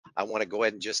I want to go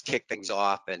ahead and just kick things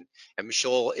off. And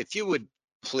Michol, if you would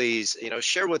please,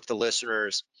 share with the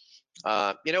listeners,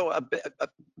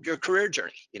 your career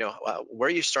journey, where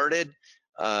you started,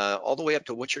 all the way up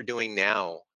to what you're doing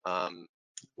now,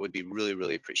 would be really,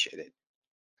 really appreciated.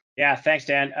 Yeah, thanks,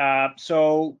 Dan.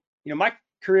 So, my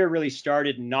career really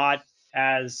started not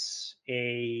as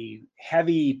a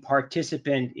heavy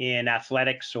participant in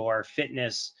athletics or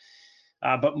fitness,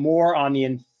 but more on the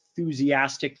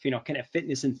enthusiastic, kind of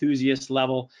fitness enthusiast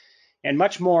level, and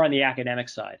much more on the academic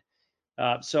side.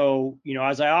 So,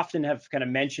 as I often have kind of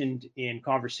mentioned in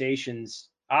conversations,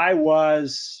 I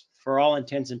was, for all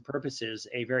intents and purposes,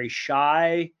 a very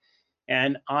shy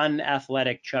and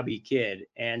unathletic, chubby kid.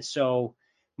 And so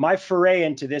my foray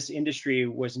into this industry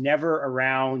was never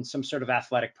around some sort of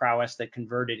athletic prowess that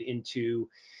converted into,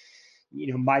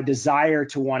 my desire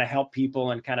to want to help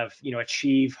people and kind of,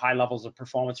 achieve high levels of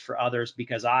performance for others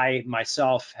because I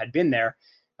myself had been there.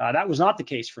 That was not the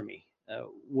case for me.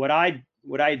 What I'd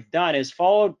done is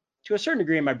followed to a certain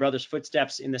degree in my brother's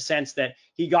footsteps, in the sense that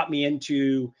he got me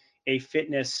into a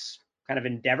fitness kind of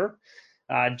endeavor,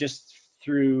 just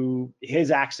through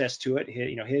his access to it.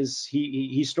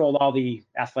 He stole all the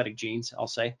athletic genes, I'll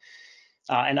say,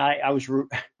 and I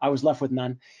was left with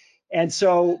none. And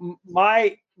so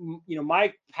my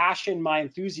passion, my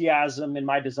enthusiasm, and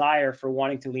my desire for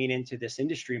wanting to lean into this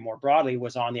industry more broadly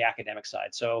was on the academic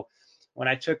side. So when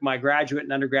I took my graduate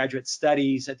and undergraduate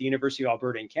studies at the University of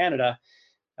Alberta in Canada,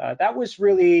 that was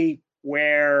really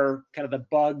where kind of the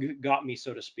bug got me,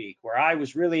 so to speak, where I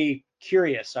was really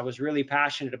curious. I was really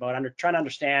passionate about trying to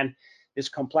understand this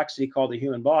complexity called the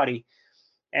human body.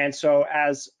 And so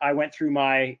as I went through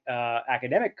my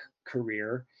academic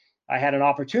career, I had an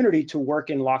opportunity to work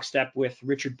in lockstep with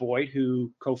Richard Boyd,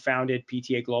 who co-founded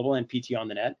PTA Global and PTA on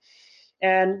the Net,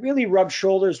 and really rub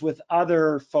shoulders with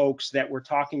other folks that were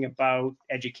talking about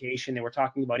education. They were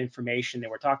talking about information. They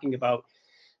were talking about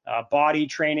body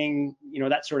training,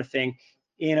 that sort of thing,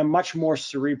 in a much more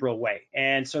cerebral way.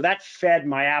 And so that fed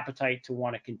my appetite to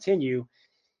want to continue.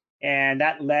 And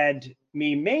that led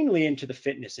me mainly into the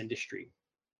fitness industry.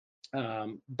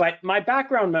 But my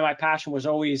background, my passion was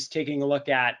always taking a look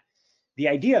at the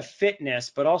idea of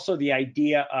fitness, but also the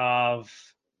idea of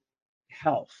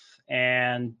health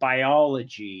and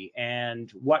biology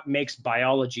and what makes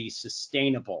biology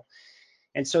sustainable.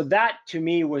 And so that, to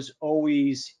me, was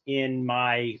always in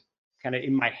my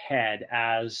head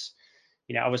as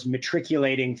I was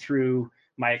matriculating through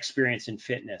my experience in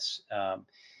fitness.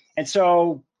 And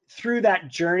so through that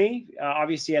journey,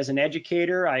 obviously as an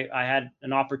educator, I had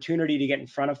an opportunity to get in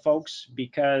front of folks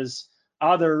because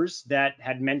others that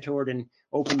had mentored and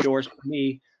opened doors for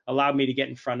me allowed me to get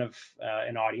in front of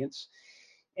an audience.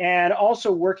 And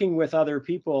also working with other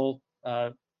people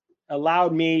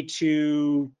allowed me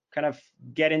to kind of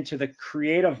get into the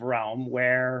creative realm,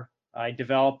 where I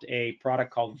developed a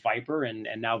product called Viper and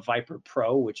now Viper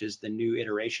Pro, which is the new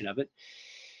iteration of it.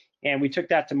 And we took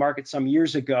that to market some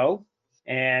years ago,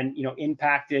 and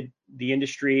impacted the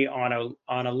industry on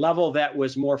a level that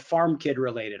was more farm kid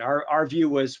related. Our view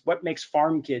was, what makes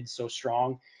farm kids so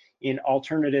strong in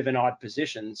alternative and odd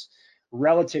positions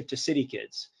relative to city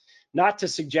kids? Not to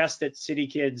suggest that city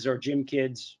kids or gym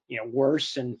kids,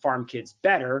 worse and farm kids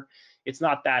better. It's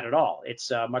not that at all.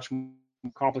 It's a much more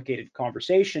complicated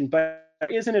conversation, but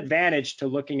there is an advantage to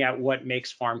looking at what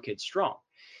makes farm kids strong.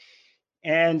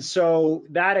 And so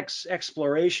that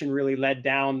exploration really led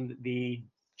down the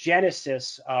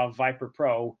genesis of Viper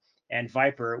Pro and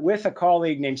Viper, with a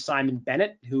colleague named Simon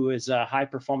Bennett, who is a high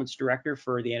performance director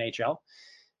for the NHL,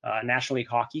 National League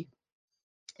Hockey.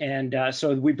 And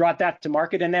so we brought that to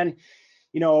market. And then,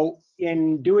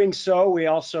 in doing so,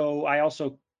 I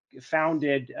also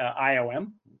founded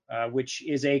IOM, which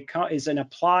is an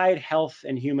applied health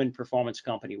and human performance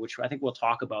company, which I think we'll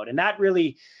talk about. And that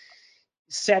really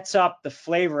sets up the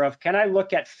flavor of, can I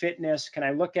look at fitness? Can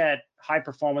I look at high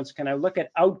performance? Can I look at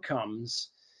outcomes,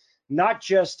 not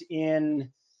just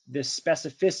in the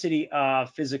specificity of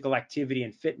physical activity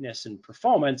and fitness and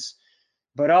performance,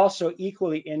 but also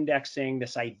equally indexing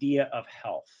this idea of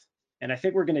health? And I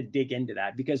think we're going to dig into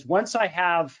that, because once I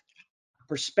have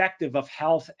perspective of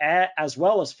health as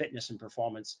well as fitness and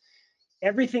performance,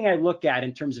 everything I look at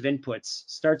in terms of inputs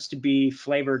starts to be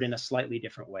flavored in a slightly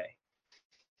different way.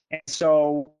 And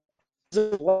so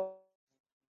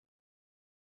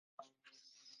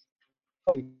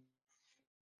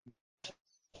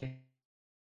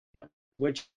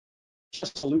which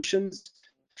solutions,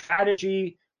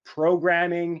 strategy,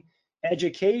 programming,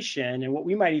 education, and what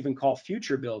we might even call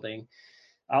future building,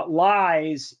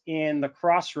 lies in the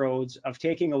crossroads of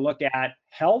taking a look at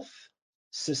health,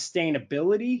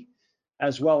 sustainability,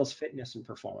 as well as fitness and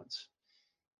performance.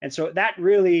 And so that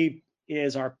really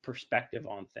is our perspective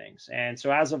on things. And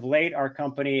so as of late, our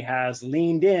company has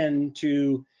leaned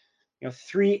into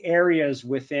three areas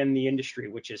within the industry,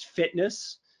 which is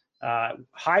fitness,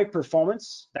 high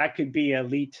performance. That could be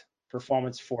elite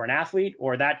performance for an athlete,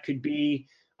 or that could be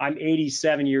I'm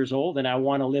 87 years old and I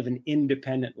want to live an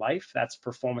independent life. That's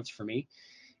performance for me.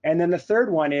 And then the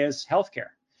third one is healthcare.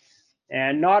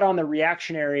 And not on the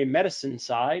reactionary medicine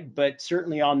side, but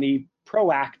certainly on the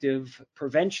proactive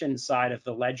prevention side of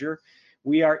the ledger.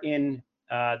 We are in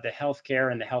the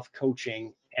healthcare and the health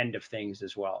coaching end of things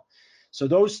as well. So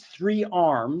those three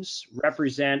arms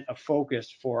represent a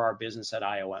focus for our business at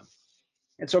IOM.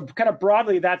 And so kind of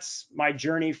broadly, that's my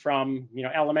journey from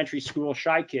elementary school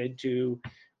shy kid to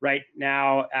right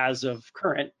now as of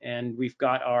current. And we've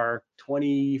got our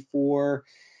 24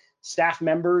 staff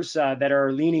members that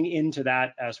are leaning into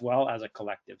that as well as a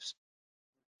collective.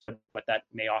 So what that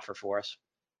may offer for us.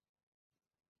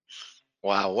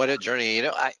 Wow, what a journey.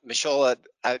 Michol,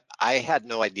 I had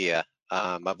no idea.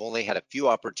 I've only had a few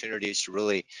opportunities to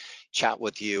really chat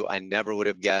with you. I never would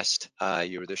have guessed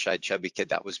you were the shy, chubby kid.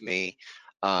 That was me.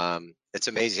 It's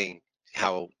amazing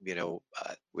how,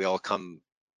 we all come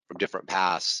from different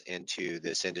paths into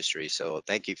this industry. So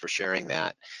thank you for sharing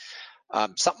that.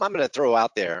 Something I'm going to throw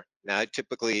out there. Now, I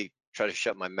typically try to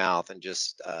shut my mouth and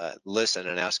just listen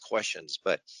and ask questions,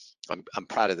 but I'm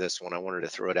proud of this one. I wanted to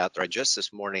throw it out there. I just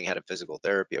this morning had a physical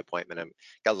therapy appointment. I've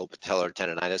got a little patellar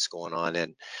tendonitis going on,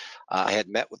 and I had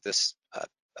met with this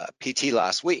PT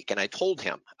last week, and I told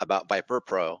him about Viper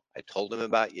Pro. I told him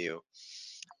about you,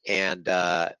 and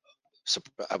so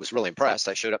I was really impressed.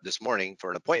 I showed up this morning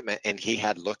for an appointment, and he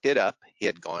had looked it up. He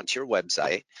had gone to your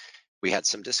website. We had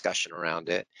some discussion around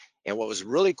it. And what was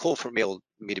really cool for me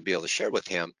to be able to share with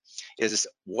him is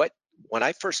when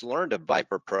I first learned of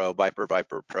Viper Pro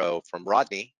from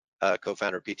Rodney,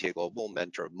 co-founder of PTA Global,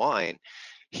 mentor of mine,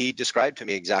 he described to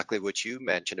me exactly what you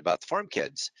mentioned about the farm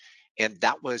kids. And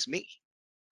that was me.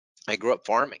 I grew up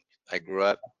farming. I grew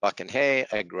up bucking hay.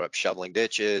 I grew up shoveling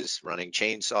ditches, running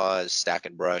chainsaws,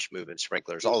 stacking brush, moving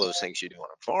sprinklers, all those things you do on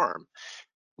a farm.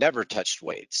 Never touched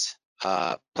weights.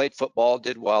 Played football,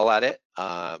 did well at it.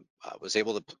 I was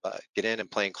able to get in and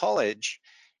play in college,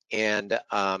 and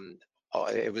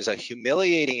it was a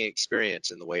humiliating experience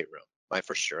in the weight room my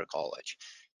first year of college.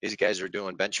 These guys are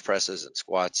doing bench presses and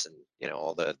squats and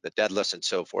all the deadlifts and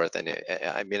so forth, and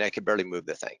I could barely move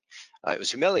the thing. It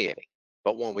was humiliating.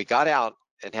 But when we got out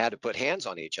and had to put hands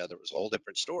on each other, it was a whole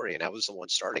different story, and I was the one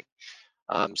starting.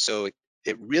 So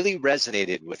it really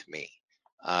resonated with me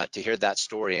to hear that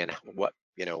story and what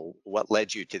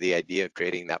led you to the idea of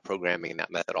creating that programming and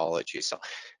that methodology. So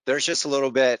there's just a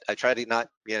little bit, I try to not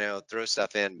throw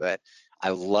stuff in, but I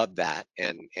love that,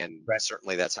 and Right.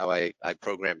 certainly that's how I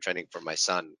program training for my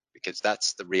son, because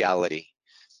that's the reality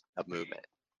of movement.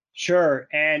 Sure.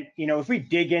 And if we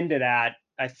dig into that,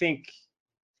 I think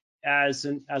as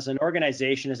an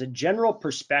organization, as a general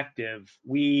perspective,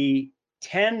 we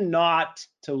tend not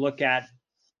to look at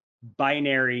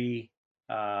binary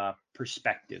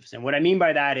perspectives. And what I mean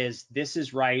by that is this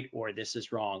is right or this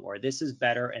is wrong, or this is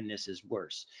better and this is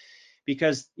worse.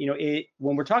 Because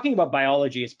when we're talking about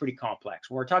biology, it's pretty complex.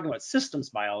 When we're talking about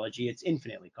systems biology, it's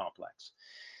infinitely complex.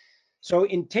 So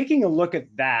in taking a look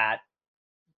at that,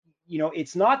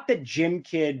 it's not that gym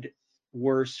kid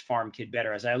worse, farm kid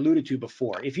better, as I alluded to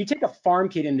before. If you take a farm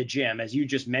kid in the gym, as you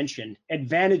just mentioned,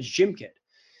 advantage gym kid.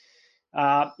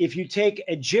 If you take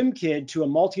a gym kid to a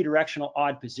multi-directional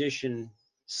odd position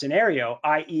scenario,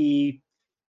 i.e.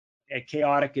 a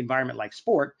chaotic environment like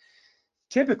sport,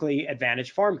 typically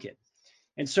advantage farm kid.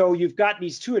 And so you've got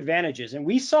these two advantages. And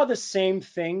we saw the same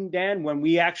thing, Dan, when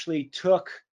we actually took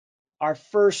our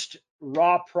first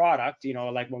raw product,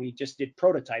 like when we just did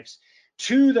prototypes,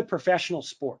 to the professional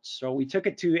sports. So we took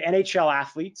it to NHL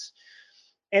athletes,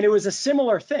 and it was a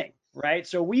similar thing, right?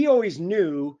 So we always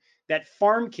knew that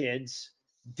farm kids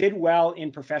did well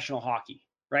in professional hockey,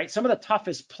 right? Some of the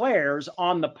toughest players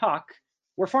on the puck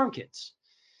were farm kids,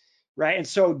 right? And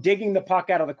so digging the puck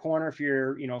out of the corner, if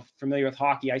you're familiar with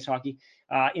hockey, ice hockey,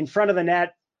 in front of the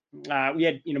net, we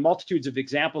had multitudes of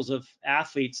examples of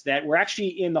athletes that were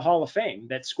actually in the Hall of Fame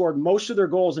that scored most of their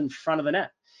goals in front of the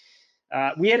net.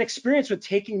 We had experience with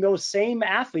taking those same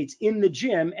athletes in the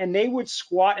gym, and they would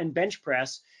squat and bench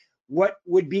press what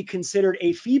would be considered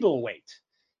a feeble weight,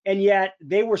 and yet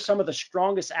they were some of the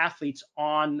strongest athletes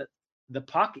on the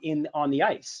puck on the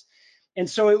ice. And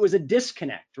so it was a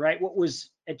disconnect, right? What was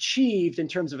achieved in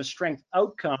terms of a strength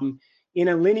outcome in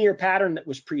a linear pattern that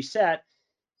was preset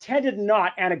tended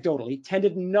not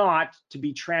to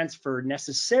be transferred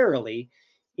necessarily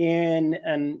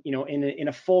in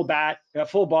a full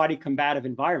body combative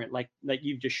environment like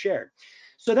you've just shared.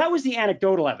 So that was the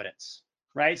anecdotal evidence,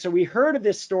 right? So we heard of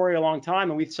this story a long time,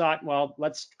 and we thought, well,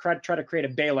 let's try to create a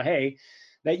bale of hay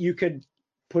that you could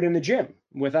put in the gym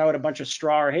without a bunch of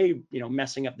straw or hay,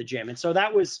 messing up the gym. And so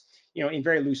that was, in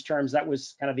very loose terms, that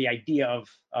was kind of the idea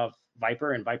of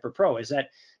Viper and Viper Pro, is that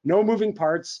no moving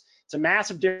parts. It's a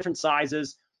mass of different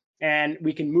sizes, and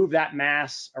we can move that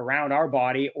mass around our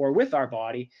body or with our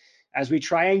body as we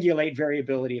triangulate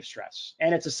variability of stress.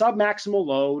 And it's a submaximal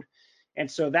load. And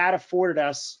so that afforded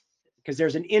us, because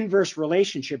there's an inverse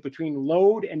relationship between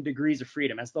load and degrees of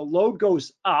freedom. As the load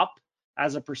goes up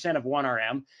as a percent of 1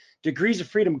 RM, degrees of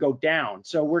freedom go down.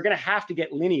 So we're going to have to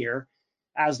get linear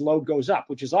as load goes up,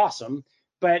 which is awesome,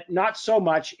 but not so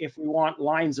much if we want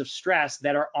lines of stress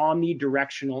that are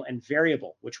omnidirectional and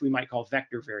variable, which we might call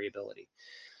vector variability.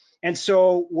 And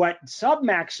so what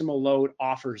submaximal load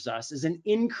offers us is an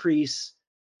increase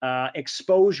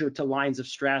exposure to lines of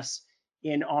stress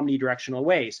in omnidirectional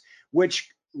ways, which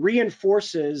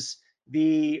reinforces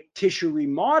the tissue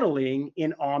remodeling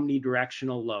in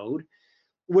omnidirectional load,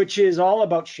 which is all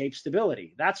about shape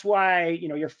stability. That's why,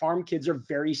 your farm kids are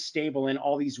very stable in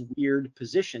all these weird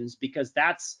positions, because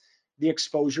that's the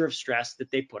exposure of stress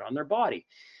that they put on their body.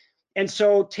 And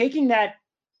so taking that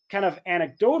kind of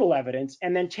anecdotal evidence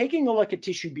and then taking a look at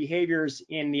tissue behaviors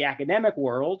in the academic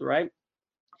world, right?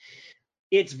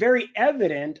 It's very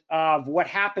evident of what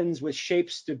happens with shape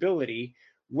stability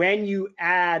when you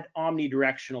add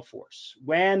omnidirectional force,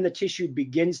 when the tissue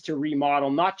begins to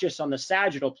remodel, not just on the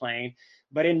sagittal plane,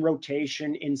 but in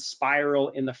rotation, in spiral,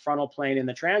 in the frontal plane, in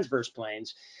the transverse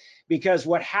planes. Because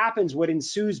what happens, what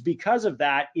ensues because of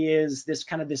that, is this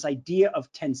idea of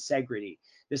tensegrity,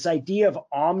 this idea of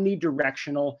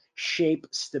omnidirectional shape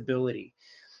stability.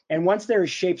 And once there is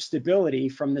shape stability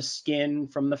from the skin,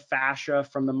 from the fascia,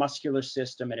 from the muscular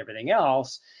system and everything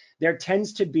else, there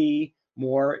tends to be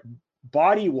more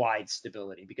body-wide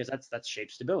stability, because that's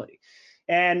shape stability.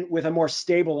 And with a more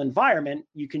stable environment,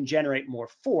 you can generate more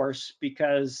force,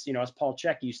 because, as Paul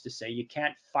Chek used to say, you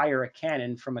can't fire a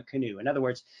cannon from a canoe. In other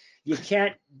words, you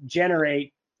can't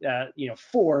generate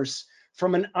force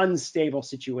from an unstable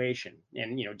situation.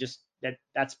 And just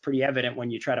that's pretty evident when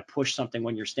you try to push something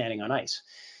when you're standing on ice.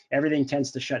 Everything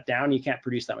tends to shut down. You can't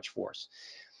produce that much force.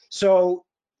 So,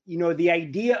 the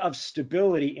idea of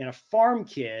stability in a farm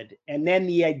kid, and then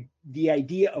the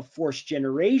idea of force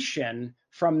generation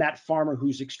from that farmer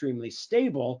who's extremely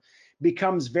stable,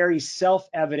 becomes very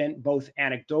self-evident, both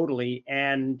anecdotally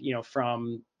and,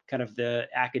 from kind of the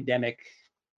academic,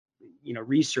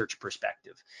 research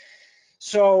perspective.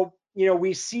 So,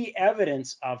 we see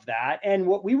evidence of that. And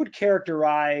what we would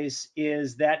characterize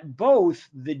is that both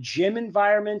the gym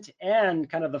environment and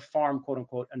kind of the farm, quote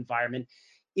unquote, environment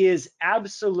is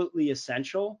absolutely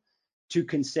essential to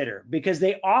consider, because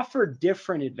they offer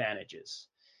different advantages.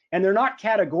 And they're not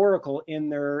categorical in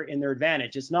their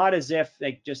advantage. It's not as if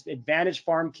they just advantage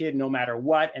farm kid no matter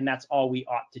what, and that's all we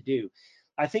ought to do.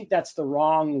 I think that's the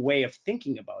wrong way of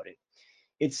thinking about it.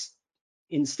 It's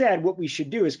instead, what we should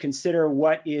do is consider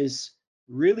what is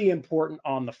really important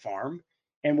on the farm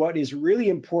and what is really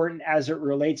important as it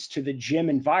relates to the gym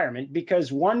environment,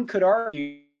 because one could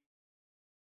argue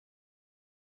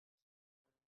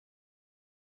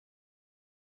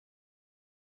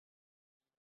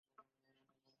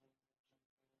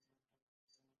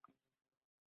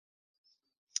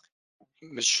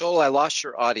Michol, I lost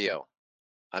your audio.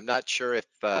 I'm not sure if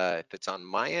it's on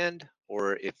my end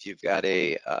or if you've got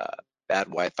a bad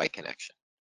Wi-Fi connection.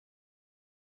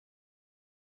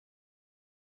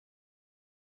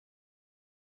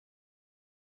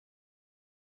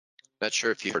 Not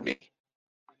sure if you heard me.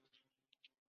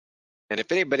 And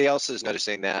if anybody else is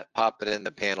noticing that, pop it in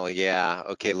the panel. Yeah,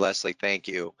 okay, Leslie, thank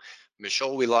you.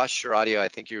 Michol, we lost your audio. I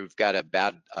think you've got a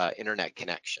bad internet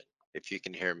connection, if you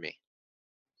can hear me.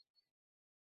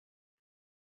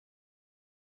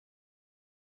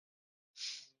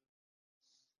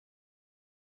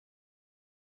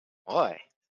 Boy,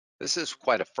 this is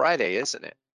quite a Friday, isn't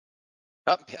it?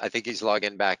 Oh, I think he's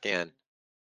logging back in.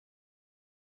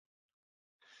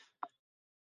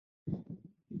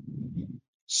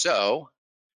 So,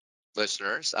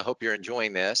 listeners, I hope you're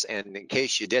enjoying this. And in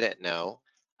case you didn't know,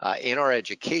 in our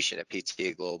education at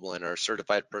PTA Global, in our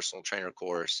certified personal trainer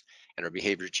course and our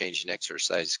behavior change and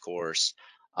exercise course,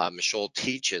 Michol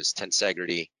teaches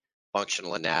tensegrity,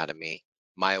 functional anatomy,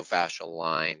 myofascial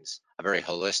lines, a very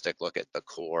holistic look at the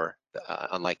core,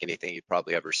 unlike anything you've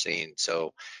probably ever seen.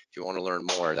 So if you want to learn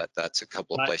more, that's a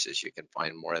couple of places you can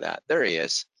find more of that. There he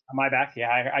is. Am I back?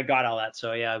 Yeah, I got all that.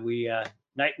 So yeah, we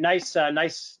nice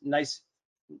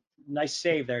nice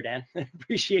save there, Dan.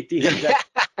 Appreciate the interjection.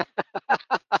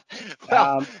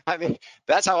 Well, I mean,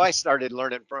 that's how I started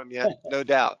learning from you, no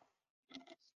doubt.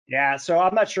 Yeah, so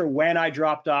I'm not sure when I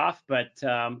dropped off, but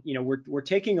you know, we're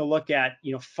taking a look at,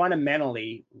 you know,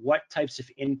 fundamentally what types of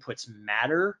inputs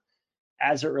matter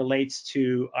as it relates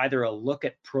to either a look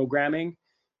at programming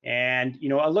and, you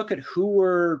know, a look at who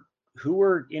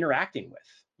we're interacting with.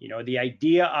 You know, the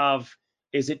idea of,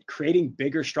 is it creating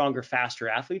bigger, stronger, faster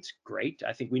athletes? Great.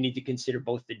 I think we need to consider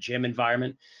both the gym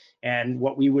environment and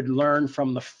what we would learn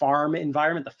from the farm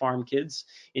environment, the farm kids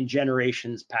in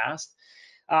generations past.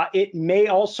 It may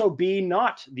also be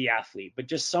not the athlete, but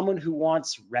just someone who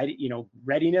wants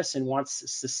readiness and wants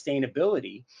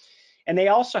sustainability. And they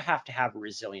also have to have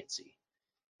resiliency,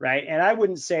 right? And I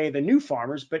wouldn't say the new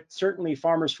farmers, but certainly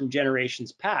farmers from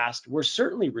generations past were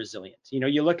certainly resilient. You know,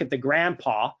 you look at the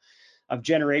grandpa of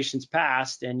generations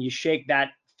past and you shake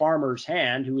that farmer's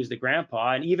hand, who is the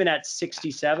grandpa, and even at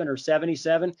 67 or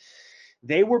 77,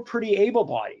 they were pretty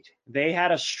able-bodied. They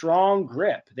had a strong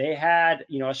grip. They had,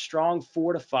 you know, a strong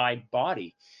fortified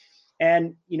body.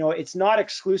 And, you know, it's not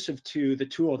exclusive to the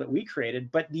tool that we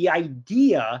created, but the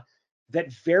idea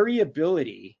that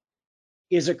variability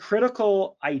is a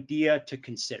critical idea to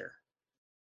consider.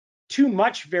 Too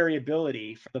much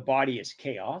variability for the body is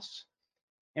chaos.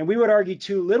 And we would argue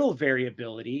too little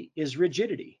variability is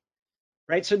rigidity,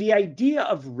 right? So the idea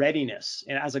of readiness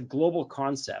as a global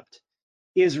concept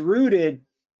is rooted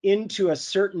into a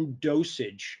certain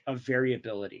dosage of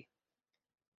variability.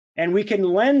 And we can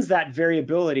lens that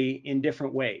variability in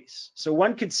different ways. So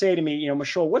one could say to me, you know,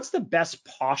 Michol, what's the best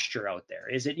posture out there?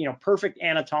 Is it, you know, perfect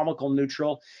anatomical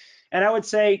neutral? And I would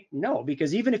say no,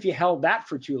 because even if you held that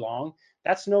for too long,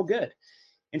 that's no good.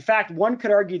 In fact, one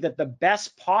could argue that the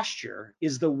best posture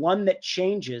is the one that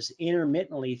changes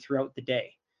intermittently throughout the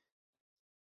day.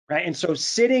 Right? And so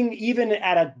sitting even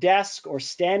at a desk or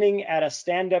standing at a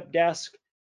stand-up desk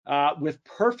with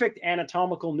perfect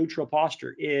anatomical neutral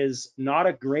posture is not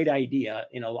a great idea,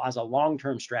 you know, as a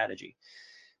long-term strategy.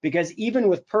 Because even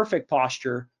with perfect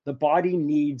posture, the body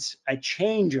needs a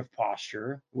change of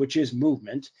posture, which is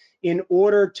movement, in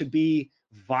order to be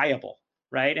viable,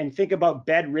 right? And think about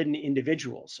bedridden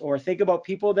individuals, or think about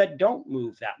people that don't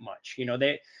move that much. You know,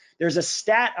 there's a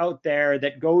stat out there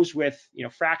that goes with, you know,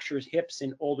 fractures hips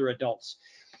in older adults.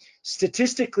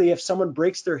 Statistically, if someone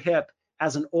breaks their hip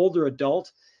as an older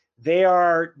adult, they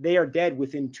are dead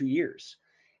within 2 years.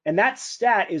 And that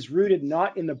stat is rooted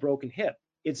not in the broken hip.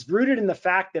 It's rooted in the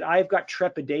fact that I've got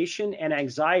trepidation and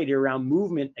anxiety around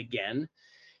movement again,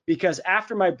 because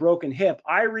after my broken hip,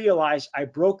 I realized I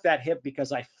broke that hip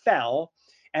because I fell,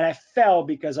 and I fell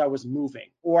because I was moving,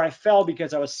 or I fell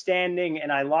because I was standing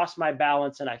and I lost my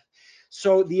balance.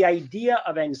 So the idea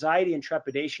of anxiety and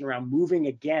trepidation around moving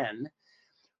again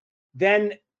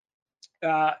then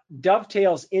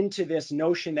dovetails into this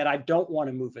notion that I don't want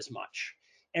to move as much.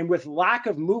 And with lack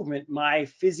of movement, my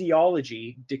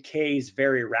physiology decays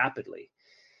very rapidly.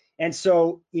 And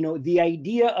so, you know, the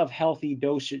idea of healthy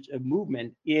dosage of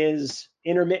movement is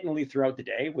intermittently throughout the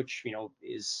day, which, you know,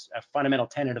 is a fundamental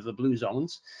tenet of the blue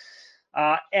zones,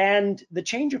 and the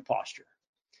change of posture.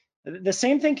 The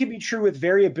same thing can be true with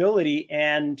variability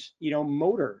and, you know,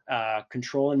 motor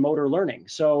control and motor learning.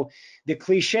 So the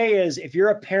cliche is, if you're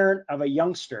a parent of a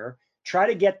youngster, try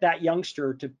to get that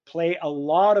youngster to play a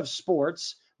lot of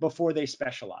sports before they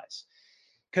specialize.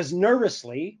 Because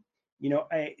nervously, you know,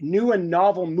 new and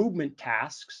novel movement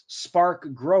tasks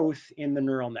spark growth in the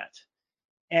neural net.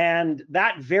 And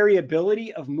that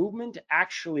variability of movement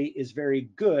actually is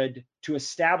very good to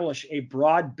establish a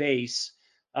broad base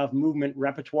of movement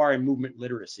repertoire and movement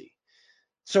literacy.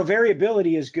 So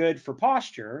variability is good for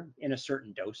posture in a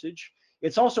certain dosage.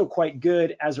 It's also quite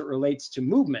good as it relates to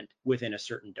movement within a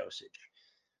certain dosage.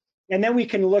 And then we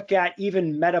can look at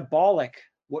even metabolic,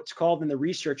 what's called in the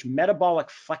research, metabolic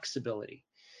flexibility.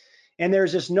 And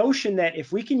there's this notion that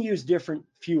if we can use different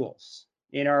fuels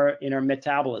in our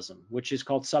metabolism, which is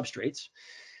called substrates,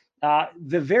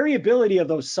 the variability of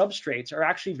those substrates are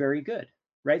actually very good.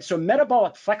 Right? So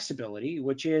metabolic flexibility,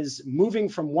 which is moving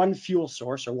from one fuel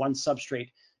source or one substrate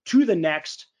to the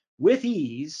next with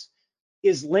ease,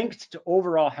 is linked to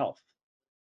overall health.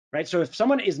 Right? So if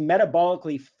someone is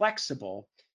metabolically flexible,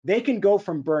 they can go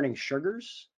from burning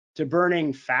sugars to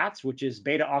burning fats, which is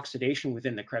beta oxidation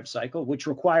within the Krebs cycle, which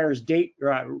requires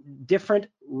different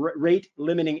rate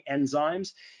limiting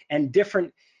enzymes and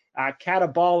different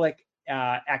catabolic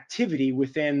activity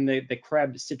within the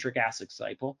Krebs citric acid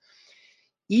cycle.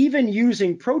 Even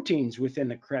using proteins within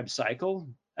the Krebs cycle,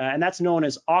 and that's known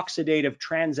as oxidative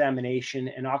transamination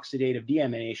and oxidative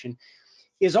deamination,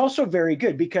 is also very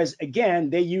good because, again,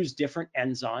 they use different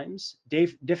enzymes,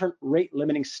 different rate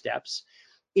limiting steps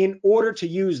in order to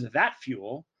use that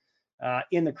fuel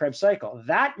in the Krebs cycle.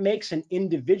 That makes an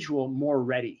individual more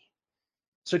ready.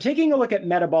 So taking a look at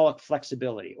metabolic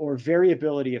flexibility or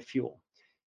variability of fuel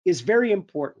is very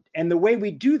important. And the way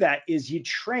we do that is you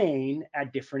train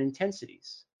at different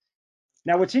intensities.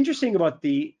 Now, what's interesting about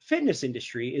the fitness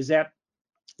industry is that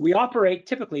we operate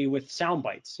typically with sound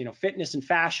bites. Fitness and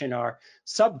fashion are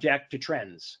subject to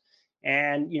trends.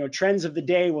 And, trends of the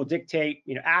day will dictate,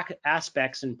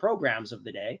 aspects and programs of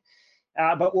the day.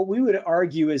 But what we would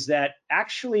argue is that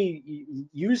actually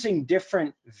using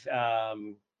different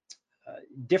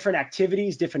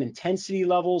activities, different intensity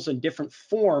levels, and different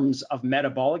forms of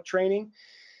metabolic training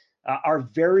are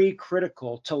very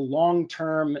critical to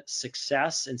long-term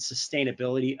success and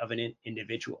sustainability of an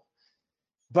individual.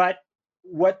 But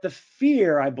what the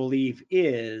fear, I believe,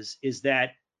 is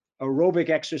that aerobic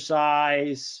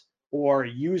exercise or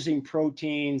using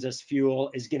proteins as fuel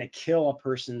is going to kill a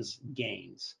person's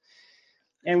gains.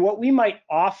 And what we might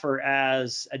offer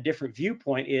as a different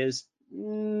viewpoint is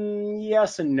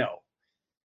yes and no.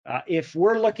 If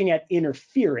we're looking at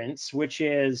interference, which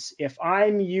is if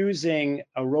I'm using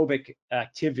aerobic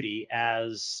activity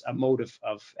as a mode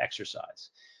of exercise,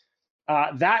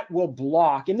 that will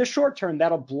block, in the short term,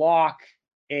 that'll block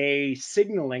a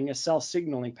cell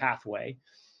signaling pathway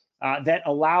that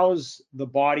allows the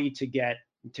body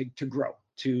to grow,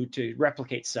 to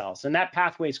replicate cells. And that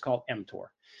pathway is called mTOR.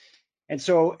 And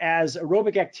so as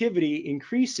aerobic activity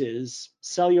increases,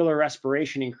 cellular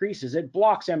respiration increases, it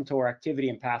blocks mTOR activity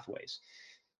and pathways.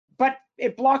 But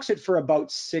it blocks it for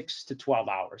about 6 to 12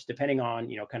 hours, depending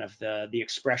on, kind of the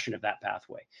expression of that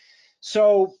pathway.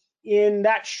 So in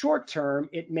that short term,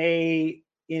 it may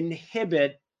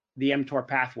inhibit the mTOR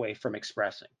pathway from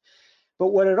expressing. But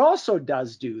what it also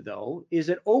does do, though, is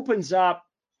it opens up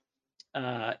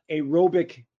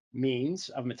aerobic means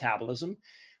of metabolism,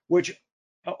 which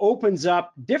opens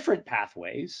up different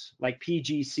pathways like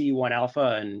PGC1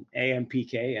 alpha and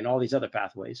AMPK and all these other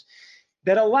pathways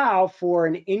that allow for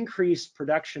an increased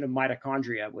production of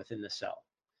mitochondria within the cell.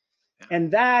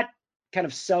 And that kind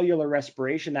of cellular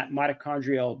respiration, that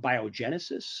mitochondrial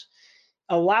biogenesis,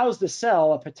 allows the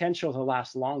cell a potential to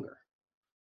last longer.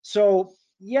 So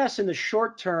yes, in the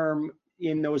short term,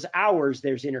 in those hours,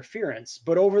 there's interference,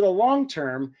 but over the long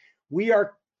term, we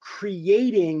are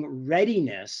creating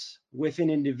readiness with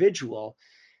an individual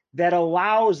that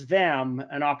allows them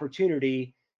an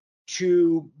opportunity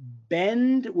to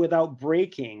bend without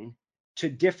breaking to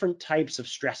different types of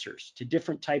stressors, to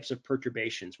different types of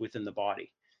perturbations within the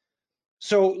body.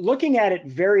 So looking at it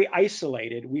very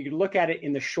isolated, we could look at it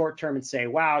in the short term and say,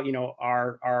 wow,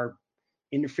 our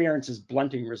interference is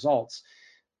blunting results.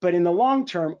 But in the long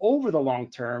term, over the long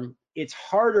term, it's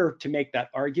harder to make that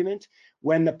argument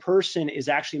when the person is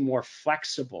actually more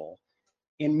flexible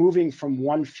in moving from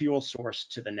one fuel source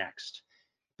to the next.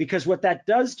 Because what that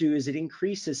does do is it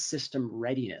increases system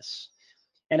readiness.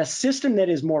 And a system that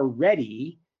is more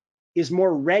ready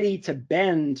to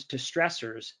bend to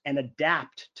stressors and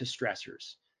adapt to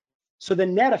stressors. So the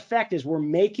net effect is we're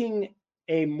making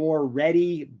a more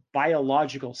ready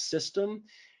biological system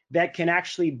that can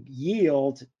actually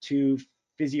yield to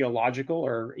physiological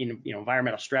or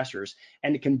environmental stressors,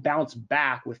 and it can bounce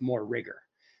back with more rigor.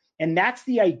 And that's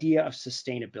the idea of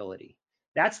sustainability.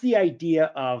 That's the idea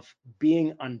of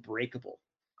being unbreakable.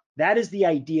 That is the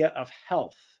idea of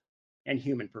health and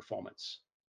human performance.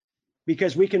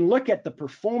 Because we can look at the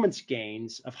performance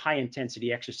gains of high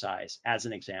intensity exercise as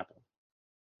an example.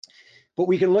 But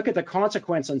we can look at the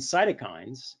consequence on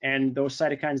cytokines and those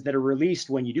cytokines that are released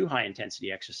when you do high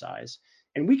intensity exercise,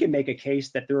 and we can make a case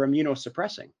that they're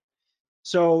immunosuppressing.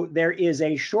 So there is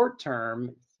a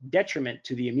short-term detriment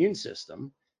to the immune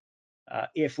system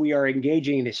if we are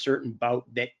engaging in a certain bout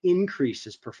that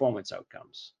increases performance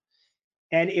outcomes.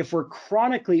 And if we're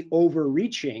chronically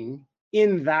overreaching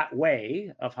in that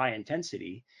way of high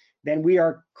intensity, then we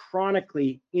are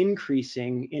chronically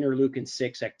increasing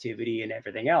interleukin-6 activity and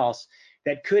everything else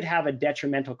that could have a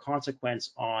detrimental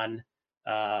consequence on,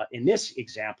 in this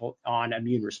example, on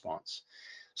immune response.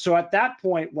 So at that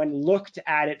point, when looked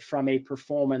at it from a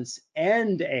performance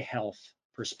and a health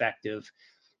perspective,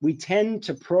 we tend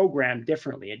to program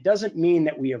differently. It doesn't mean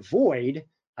that we avoid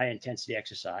high intensity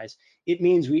exercise. It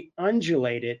means we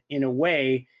undulate it in a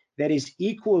way that is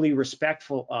equally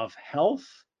respectful of health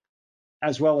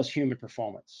as well as human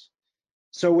performance.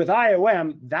 So with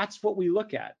IOM, that's what we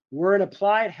look at. We're an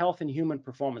applied health and human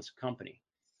performance company,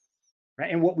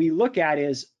 right? And what we look at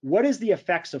is, what is the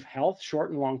effects of health,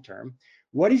 short and long term?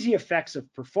 What is the effects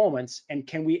of performance? And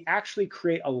can we actually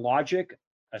create a logic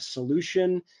a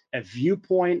solution, a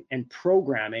viewpoint, and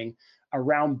programming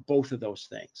around both of those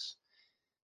things.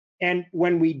 And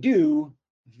when we do,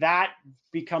 that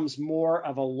becomes more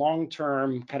of a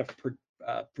long-term kind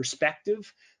of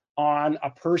perspective on a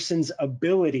person's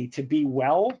ability to be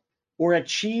well or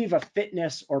achieve a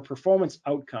fitness or performance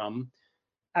outcome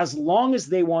as long as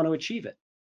they want to achieve it.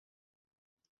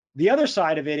 The other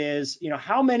side of it is,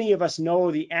 how many of us know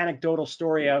the anecdotal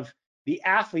story of the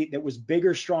athlete that was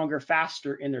bigger, stronger,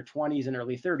 faster in their 20s and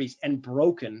early 30s and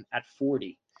broken at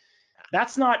 40?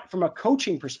 That's not, from a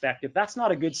coaching perspective, that's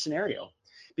not a good scenario.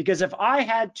 Because if I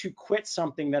had to quit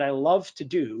something that I love to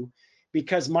do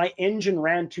because my engine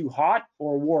ran too hot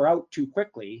or wore out too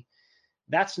quickly,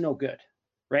 that's no good,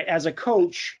 right? As a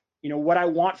coach, what I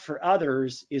want for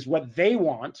others is what they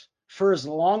want for as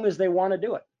long as they want to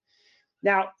do it.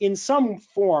 Now, in some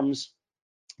forms,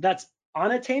 that's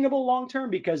unattainable long-term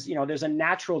because, there's a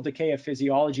natural decay of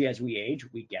physiology as we age,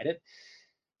 we get it.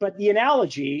 But the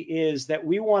analogy is that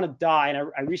we want to die,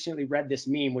 and I recently read this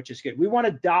meme, which is good. We want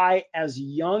to die as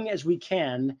young as we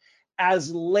can,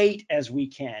 as late as we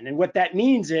can. And what that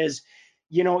means is,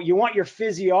 you want your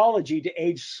physiology to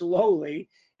age slowly,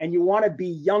 and you want to be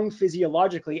young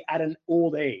physiologically at an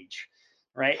old age,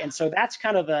 right? And so that's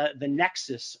kind of the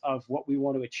nexus of what we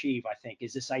want to achieve, I think,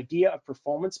 is this idea of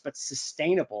performance, but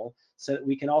sustainable, so that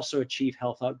we can also achieve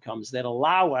health outcomes that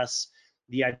allow us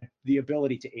the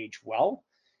ability to age well,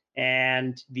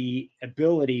 and the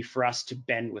ability for us to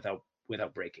bend without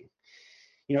breaking.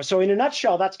 So in a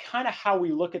nutshell, that's kind of how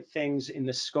we look at things in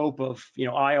the scope of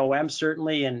IOM,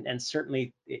 certainly, and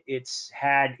certainly it's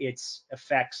had its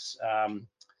effects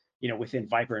within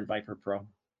Viper and Viper Pro.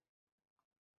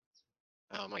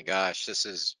 Oh my gosh, this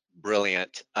is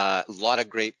brilliant. A lot of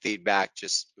great feedback.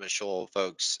 Just Michol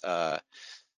folks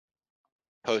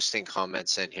posting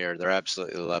comments in here. They're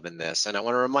absolutely loving this. And I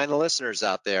want to remind the listeners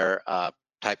out there,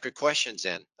 type your questions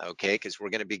in, okay? Because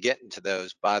we're going to be getting to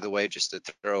those. By the way, just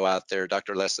to throw out there,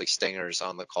 Dr. Leslie Stenger is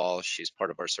on the call. She's part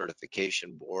of our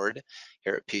certification board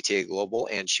here at PTA Global,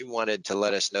 and she wanted to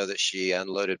let us know that she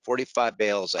unloaded 45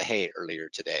 bales of hay earlier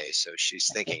today. So she's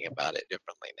thinking about it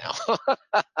differently now.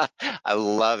 I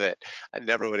love it. I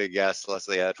never would have guessed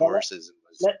Leslie had horses and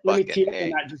was let me tee bucking up hay. on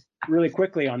that just really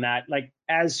quickly on that. Like,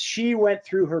 as she went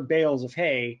through her bales of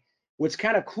hay, what's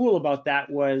kind of cool about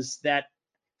that was that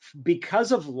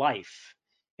because of life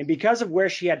and because of where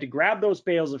she had to grab those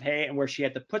bales of hay and where she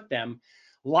had to put them,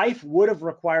 life would have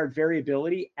required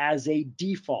variability as a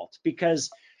default, because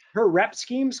her rep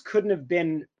schemes couldn't have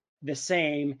been the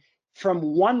same from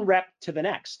one rep to the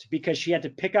next, because she had to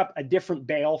pick up a different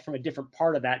bale from a different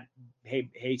part of that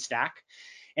hay stack,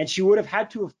 and she would have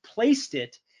had to have placed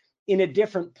it in a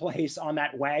different place on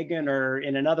that wagon or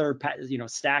in another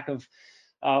stack of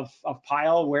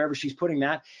pile, wherever she's putting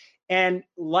that. And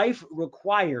life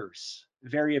requires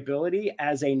variability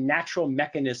as a natural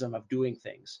mechanism of doing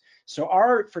things. So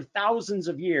for thousands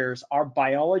of years, our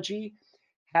biology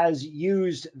has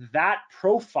used that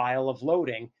profile of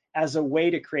loading as a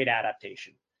way to create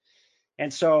adaptation.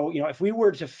 And so, if we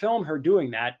were to film her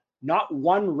doing that, not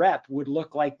one rep would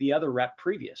look like the other rep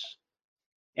previous.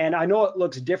 And I know it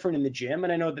looks different in the gym,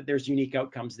 and I know that there's unique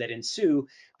outcomes that ensue,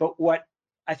 but what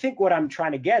I'm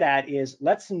trying to get at is,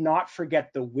 let's not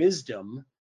forget the wisdom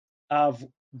of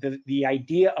the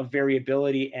idea of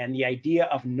variability and the idea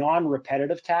of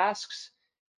non-repetitive tasks,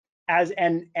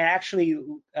 and actually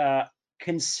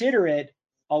consider it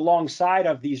alongside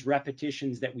of these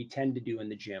repetitions that we tend to do in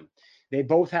the gym. They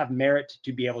both have merit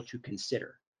to be able to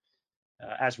consider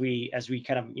as we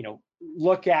kind of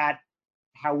look at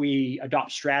how we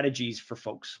adopt strategies for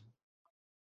folks.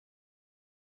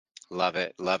 Love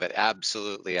it,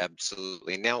 absolutely,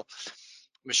 absolutely. Now,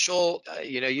 Michol,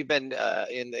 you've been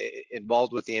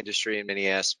involved with the industry in many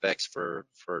aspects for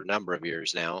a number of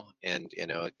years now, and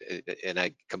and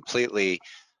I completely,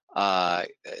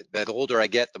 the older I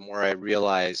get, the more I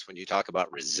realize when you talk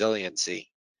about resiliency,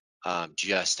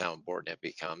 just how important it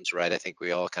becomes, right? I think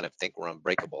we all kind of think we're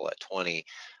unbreakable at 20,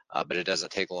 but it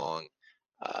doesn't take long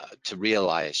to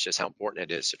realize just how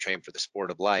important it is to train for the sport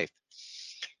of life.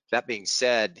 That being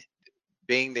said,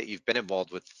 being that you've been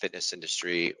involved with the fitness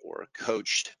industry or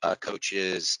coached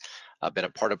coaches, been a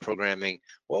part of programming,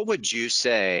 what would you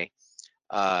say,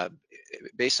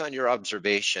 based on your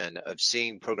observation of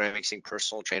seeing programming, seeing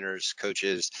personal trainers,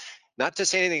 coaches, not to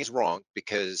say anything is wrong,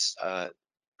 because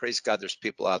praise God, there's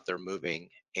people out there moving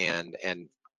and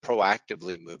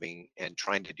proactively moving and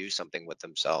trying to do something with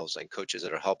themselves, and coaches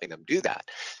that are helping them do that.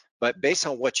 But based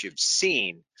on what you've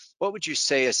seen, what would you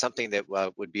say is something that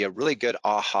would be a really good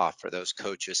aha for those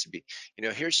coaches to be,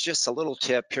 here's just a little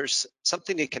tip, here's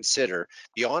something to consider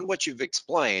beyond what you've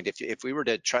explained. If we were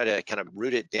to try to kind of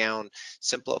root it down,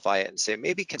 simplify it and say,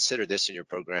 maybe consider this in your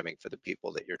programming for the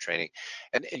people that you're training,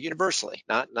 and universally,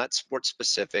 not sports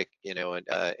specific,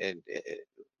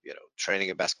 training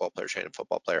a basketball player, training a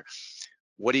football player.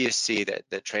 What do you see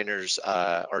that trainers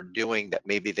are doing that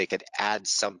maybe they could add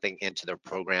something into their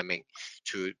programming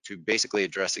to basically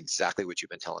address exactly what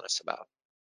you've been telling us about?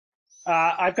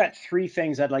 I've got three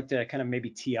things I'd like to kind of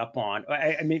maybe tee up on.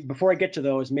 I mean, before I get to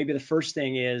those, maybe the first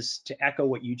thing is to echo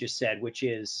what you just said, which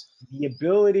is the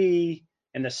ability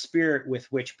and the spirit with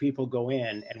which people go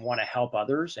in and want to help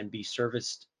others and be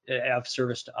of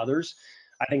service to others,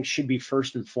 I think should be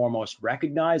first and foremost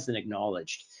recognized and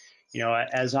acknowledged.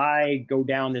 As I go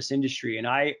down this industry and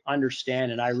I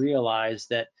understand and I realize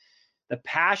that the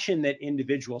passion that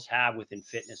individuals have within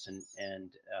fitness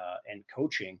and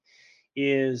coaching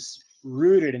is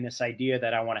rooted in this idea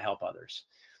that I want to help others.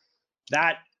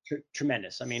 That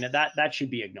tremendous. I mean, that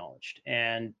should be acknowledged,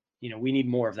 and we need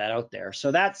more of that out there.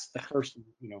 So that's the first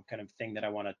kind of thing that I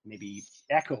want to maybe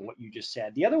echo what you just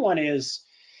said. The other one is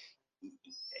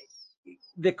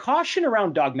the caution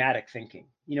around dogmatic thinking.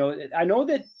 I know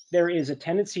that there is a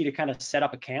tendency to kind of set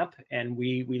up a camp, and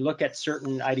we look at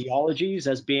certain ideologies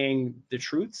as being the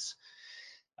truths.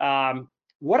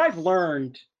 What I've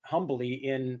learned humbly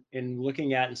in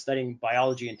looking at and studying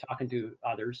biology and talking to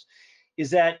others is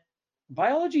that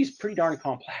biology is pretty darn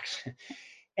complex.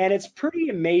 And it's pretty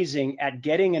amazing at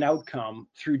getting an outcome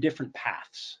through different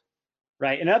paths,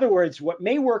 right? In other words, what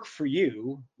may work for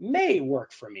you may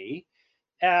work for me,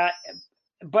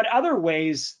 but other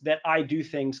ways that I do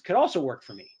things could also work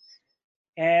for me.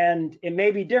 And it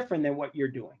may be different than what you're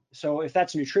doing. So if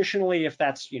that's nutritionally, if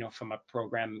that's from a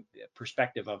program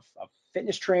perspective of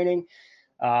fitness training,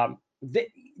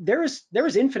 there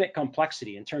is infinite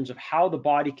complexity in terms of how the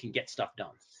body can get stuff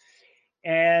done.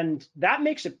 And that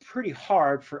makes it pretty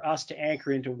hard for us to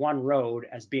anchor into one road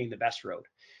as being the best road,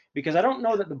 because I don't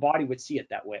know that the body would see it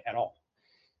that way at all.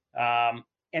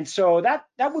 And so that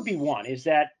would be one, is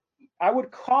that I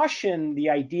would caution the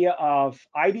idea of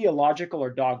ideological or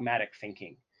dogmatic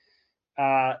thinking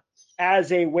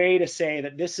as a way to say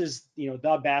that this is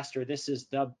the best, or this is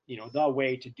the the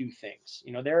way to do things.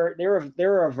 There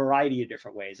are a variety of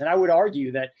different ways, and I would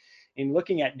argue that in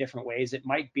looking at different ways, it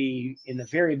might be, in the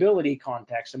variability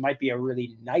context, it might be a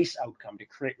really nice outcome to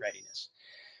create readiness.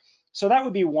 So that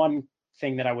would be one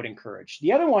thing that I would encourage.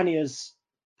 The other one is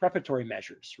preparatory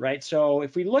measures, right? So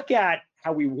if we look at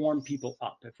how we warm people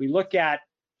up, if we look at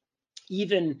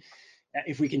even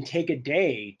if we can take a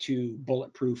day to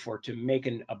bulletproof or to make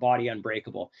a body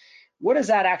unbreakable, what does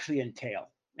that actually entail?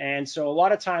 And so a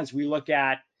lot of times we look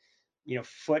at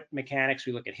foot mechanics,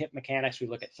 we look at hip mechanics, we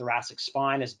look at thoracic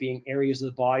spine as being areas of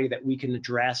the body that we can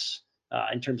address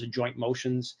in terms of joint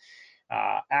motions.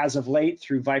 As of late,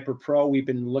 through Viper Pro, we've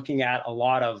been looking at a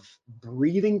lot of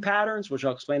breathing patterns, which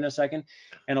I'll explain in a second,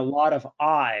 and a lot of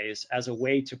eyes as a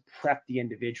way to prep the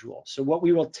individual. So what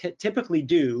we will typically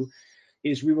do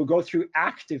is we will go through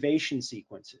activation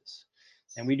sequences.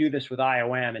 And we do this with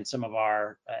IOM in some of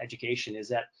our education, is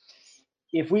that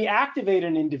if we activate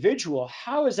an individual,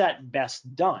 how is that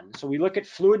best done? So we look at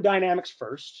fluid dynamics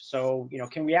first. So,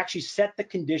 can we actually set the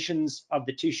conditions of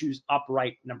the tissues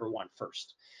upright, number one,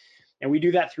 first? And we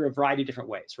do that through a variety of different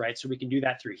ways, right? So we can do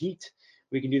that through heat.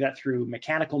 We can do that through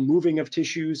mechanical moving of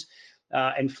tissues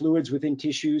and fluids within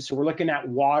tissues. So we're looking at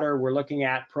water, we're looking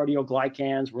at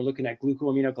proteoglycans, we're looking at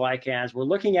glucosaminoglycans, we're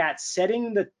looking at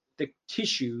setting the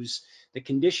tissues, the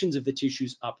conditions of the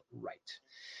tissues upright.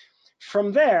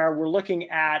 From there, we're looking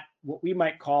at what we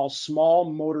might call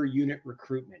small motor unit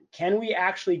recruitment. Can we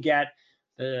actually get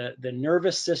the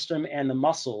nervous system and the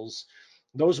muscles,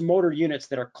 those motor units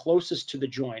that are closest to the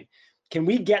joint, can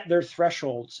we get their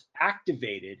thresholds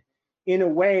activated in a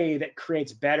way that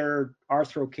creates better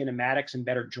arthrokinematics and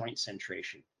better joint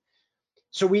centration?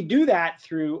 So we do that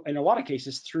through, in a lot of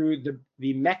cases, through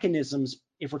the mechanisms,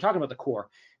 if we're talking about the core,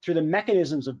 through the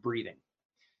mechanisms of breathing.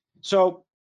 So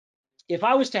if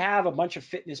I was to have a bunch of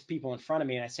fitness people in front of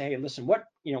me and I say, hey, listen, what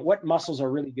muscles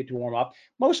are really good to warm up?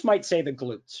 Most might say the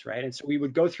glutes, right? And so we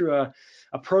would go through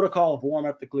a protocol of warm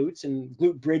up the glutes, and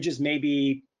glute bridges may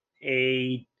be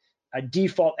a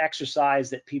default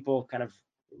exercise that people kind of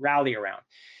rally around.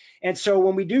 And so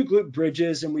when we do glute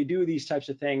bridges and we do these types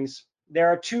of things, there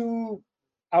are two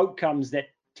outcomes that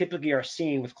typically are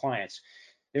seen with clients.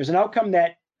 There's an outcome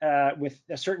that with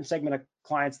a certain segment of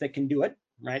clients that can do it,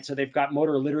 right? So they've got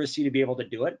motor literacy to be able to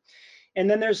do it. And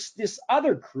then there's this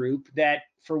other group that,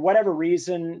 for whatever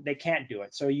reason, they can't do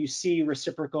it. So you see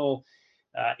reciprocal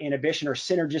inhibition or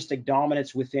synergistic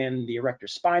dominance within the erector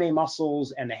spinae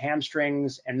muscles and the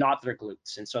hamstrings, and not their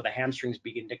glutes. And so the hamstrings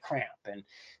begin to cramp and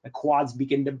the quads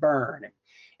begin to burn.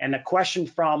 And the question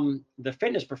from the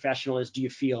fitness professional is, do you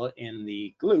feel it in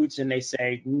the glutes? And they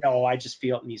say, no, I just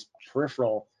feel it in these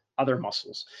peripheral other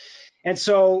muscles. And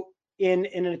so in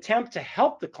an attempt to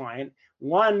help the client,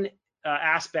 one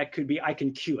aspect could be I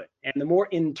can cue it. And the more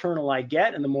internal I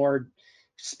get and the more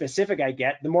specific I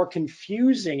get, the more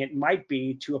confusing it might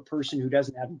be to a person who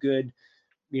doesn't have good,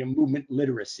 movement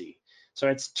literacy. So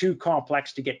it's too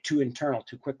complex to get too internal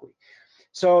too quickly.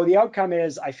 So the outcome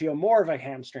is I feel more of a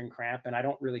hamstring cramp and I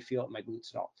don't really feel it in my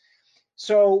glutes at all.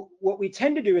 So what we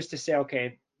tend to do is to say,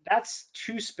 okay, that's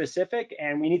too specific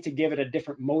and we need to give it a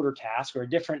different motor task or a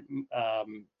different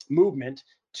movement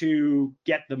to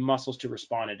get the muscles to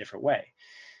respond a different way.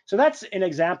 So that's an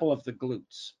example of the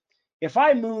glutes. If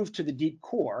I move to the deep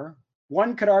core,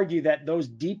 one could argue that those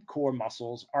deep core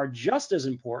muscles are just as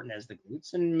important as the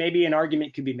glutes, and maybe an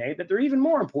argument could be made that they're even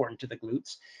more important to the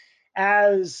glutes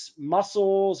as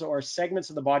muscles or segments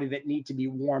of the body that need to be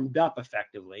warmed up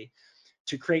effectively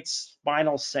to create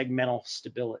spinal segmental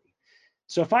stability.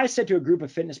 So if I said to a group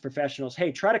of fitness professionals,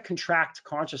 hey, try to contract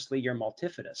consciously your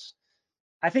multifidus,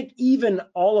 I think even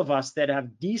all of us that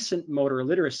have decent motor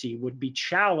literacy would be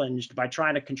challenged by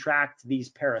trying to contract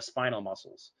these paraspinal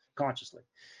muscles consciously.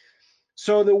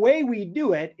 So the way we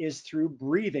do it is through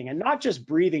breathing, and not just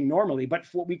breathing normally, but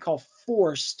what we call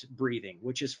forced breathing,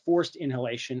 which is forced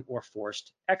inhalation or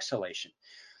forced exhalation.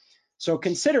 So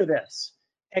consider this: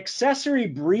 accessory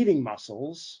breathing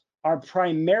muscles are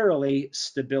primarily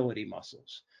stability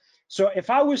muscles. So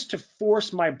if I was to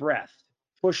force my breath,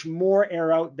 push more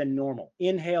air out than normal,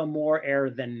 inhale more air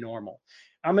than normal,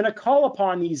 I'm going to call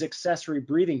upon these accessory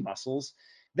breathing muscles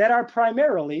that are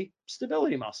primarily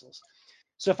stability muscles.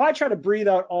 So if I try to breathe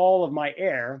out all of my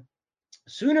air,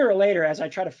 sooner or later, as I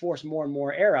try to force more and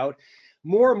more air out,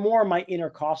 more and more of my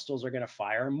intercostals are going to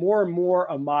fire, more and more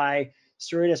of my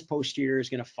serratus posterior is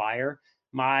going to fire,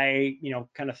 my,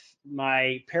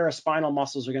 my paraspinal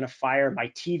muscles are going to fire, my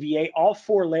TVA, all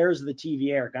four layers of the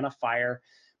TVA are going to fire.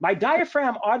 My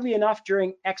diaphragm, oddly enough,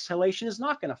 during exhalation is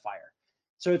not going to fire.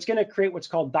 So it's going to create what's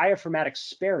called diaphragmatic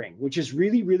sparing, which is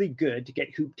really, really good to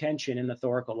get hoop tension in the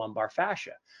thoracolumbar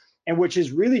fascia, and which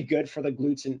is really good for the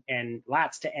glutes and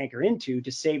lats to anchor into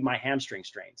to save my hamstring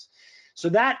strains. So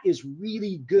that is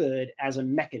really good as a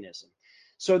mechanism.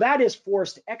 So that is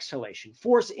forced exhalation.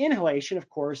 Forced inhalation, of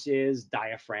course, is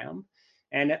diaphragm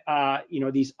and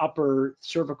these upper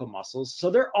cervical muscles.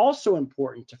 So they're also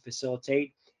important to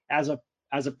facilitate as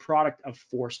a product of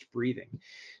forced breathing.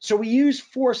 So we use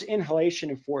forced inhalation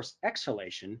and forced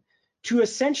exhalation to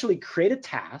essentially create a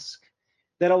task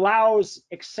that allows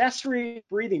accessory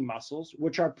breathing muscles,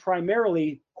 which are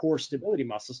primarily core stability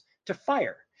muscles, to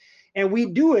fire. And we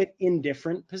do it in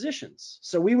different positions.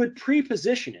 So we would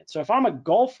pre-position it. So if I'm a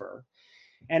golfer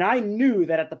and I knew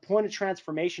that at the point of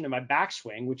transformation in my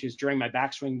backswing, which is during my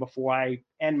backswing before I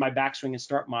end my backswing and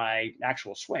start my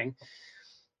actual swing,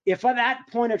 if at that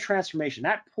point of transformation,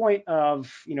 that point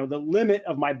of, the limit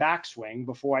of my backswing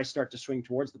before I start to swing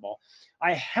towards the ball,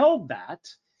 I held that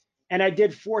and I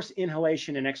did forced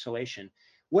inhalation and exhalation,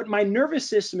 what my nervous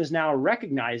system is now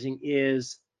recognizing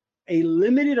is a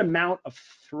limited amount of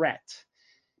threat,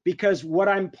 because what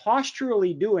I'm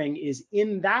posturally doing is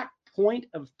in that point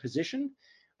of position,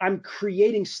 I'm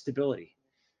creating stability.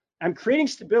 I'm creating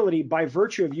stability by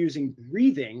virtue of using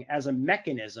breathing as a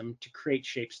mechanism to create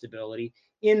shape stability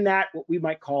in that what we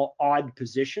might call odd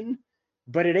position,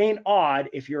 but it ain't odd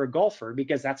if you're a golfer,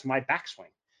 because that's my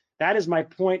backswing. That is my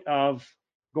point of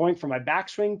going from my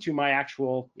backswing to my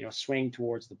actual, swing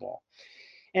towards the ball.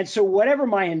 And so whatever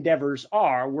my endeavors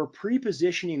are, we're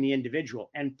pre-positioning the individual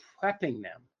and prepping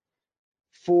them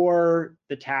for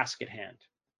the task at hand.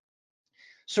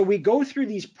 So we go through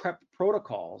these prep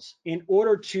protocols in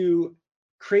order to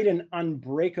create an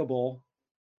unbreakable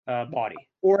body,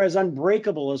 or as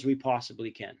unbreakable as we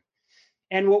possibly can.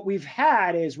 And what we've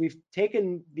had is we've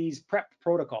taken these prep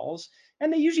protocols,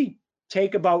 and they usually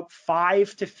take about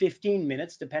 5 to 15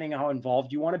 minutes, depending on how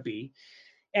involved you want to be.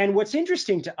 And what's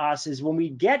interesting to us is when we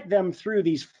get them through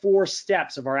these 4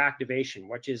 steps of our activation,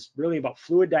 which is really about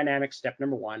fluid dynamics, step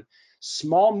number 1,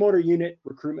 small motor unit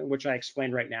recruitment, which I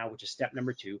explained right now, which is step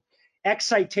number 2,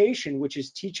 excitation, which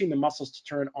is teaching the muscles to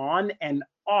turn on and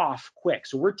off quick.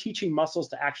 So we're teaching muscles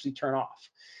to actually turn off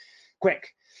quick,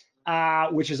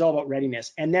 which is all about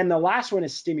readiness. And then the last one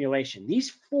is stimulation. These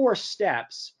 4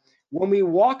 steps, when we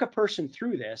walk a person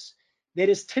through this, that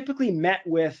is typically met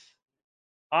with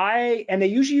and they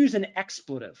usually use an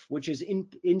expletive, which is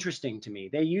interesting to me.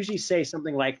 They usually say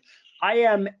something like, I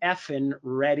am effing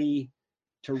ready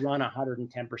to run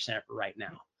 110% right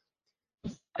now.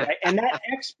 Right? And that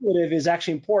expletive is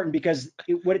actually important because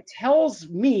what it tells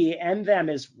me and them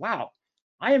is, wow,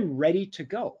 I am ready to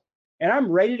go. And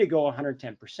I'm ready to go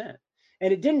 110%.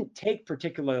 And it didn't take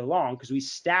particularly long because we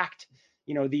stacked,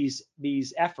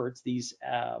 these efforts, these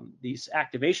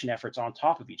activation efforts on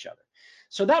top of each other.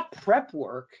 So that prep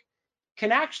work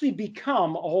can actually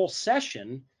become a whole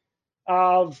session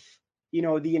of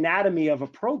the anatomy of a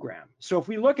program. So if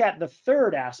we look at the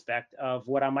third aspect of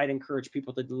what I might encourage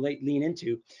people to lean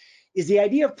into, is the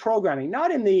idea of programming,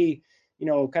 not in the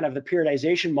kind of the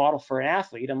periodization model for an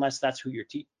athlete, unless that's who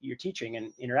you're teaching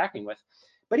and interacting with,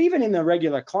 but even in the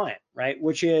regular client, right?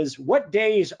 Which is, what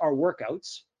days are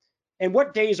workouts and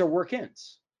what days are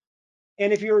work-ins?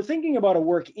 And if you're thinking about a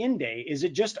work-in day, is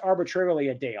it just arbitrarily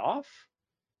a day off?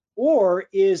 Or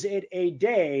is it a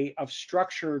day of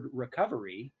structured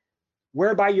recovery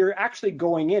whereby you're actually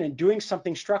going in and doing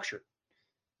something structured?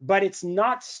 But it's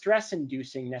not stress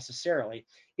inducing necessarily.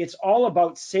 It's all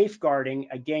about safeguarding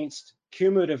against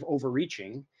cumulative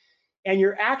overreaching. And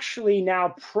you're actually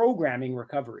now programming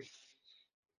recovery.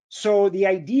 So the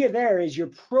idea there is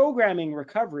you're programming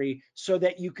recovery so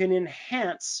that you can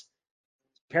enhance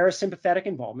parasympathetic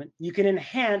involvement. You can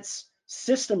enhance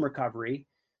system recovery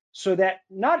so that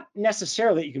not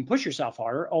necessarily that you can push yourself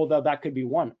harder, although that could be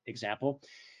one example,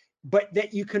 but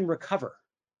that you can recover.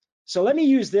 So let me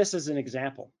use this as an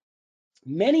example.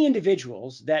 Many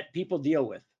individuals that people deal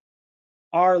with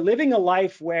are living a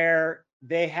life where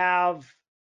they have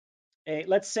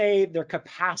let's say their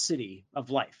capacity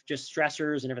of life, just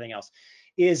stressors and everything else,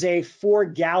 is a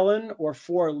 4-gallon or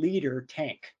 4-liter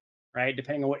tank, right?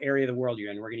 Depending on what area of the world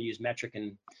you're in. We're going to use metric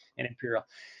and imperial.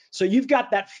 So you've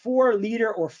got that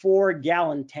 4-liter or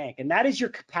 4-gallon tank, and that is your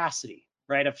capacity,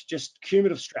 right, of just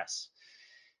cumulative stress.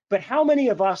 But how many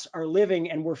of us are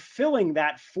living and we're filling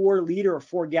that 4-liter or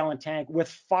 4-gallon tank with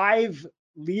 5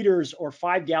 liters or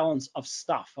 5 gallons of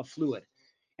stuff, of fluid?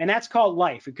 And that's called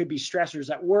life. It could be stressors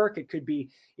at work. It could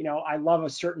be, I love a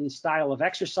certain style of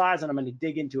exercise and I'm going to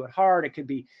dig into it hard. It could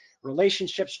be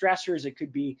relationship stressors. It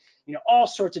could be, all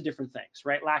sorts of different things,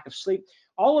 right? Lack of sleep.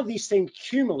 All of these things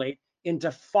accumulate into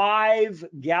 5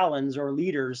 gallons or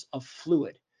liters of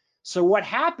fluid. So what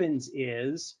happens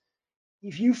is,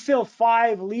 if you fill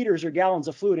 5 liters or gallons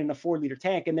of fluid in a 4-liter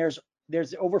tank, and there's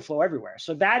overflow everywhere.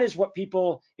 So that is what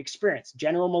people experience: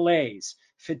 general malaise,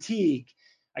 fatigue.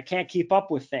 I can't keep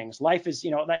up with things. Life is,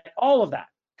 all of that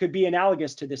could be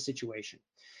analogous to this situation.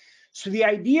 So the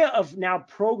idea of now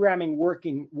programming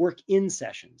work-in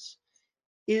sessions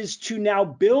is to now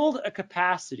build a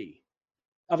capacity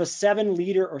of a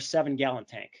 7-liter or 7-gallon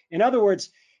tank. In other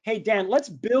words, hey, Dan, let's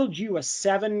build you a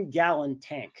 7-gallon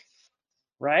tank,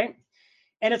 right?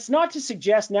 And it's not to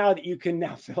suggest now that you can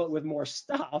now fill it with more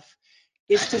stuff.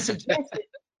 It's to suggest that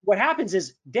what happens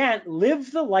is, Dan,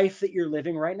 live the life that you're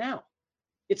living right now.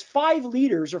 It's 5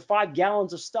 liters or 5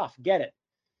 gallons of stuff, get it.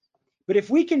 But if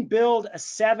we can build a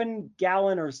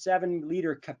 7-gallon or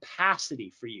 7-liter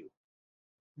capacity for you,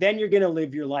 then you're going to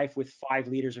live your life with 5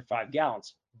 liters or 5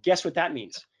 gallons. Guess what that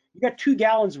means? You got 2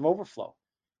 gallons of overflow.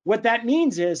 What that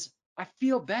means is, I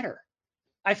feel better.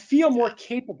 I feel more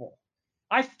capable.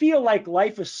 I feel like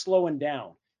life is slowing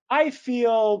down. I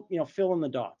feel, fill in the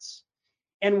dots.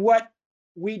 And what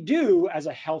we do as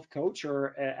a health coach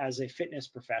or as a fitness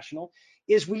professional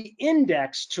is we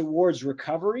index towards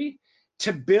recovery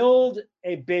to build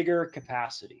a bigger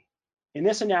capacity. In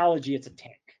this analogy, it's a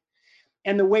tank.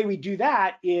 And the way we do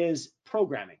that is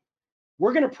programming.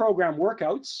 We're going to program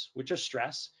workouts, which are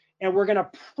stress, and we're going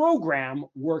to program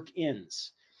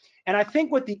work-ins. And I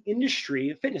think what the industry,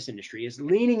 the fitness industry, is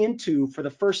leaning into for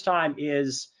the first time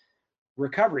is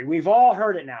recovery. We've all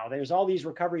heard it now. There's all these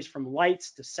recoveries, from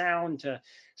lights to sound to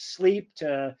sleep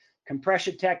to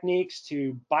compression techniques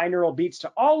to binaural beats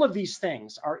to all of these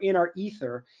things are in our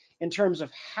ether in terms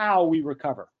of how we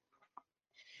recover.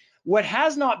 What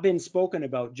has not been spoken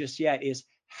about just yet is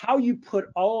how you put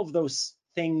all of those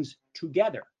things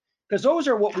together, because those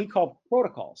are what we call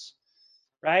protocols,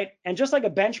 right? And just like a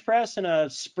bench press and a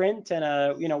sprint and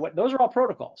those are all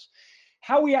protocols.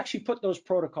 How we actually put those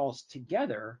protocols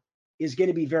together is going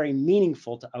to be very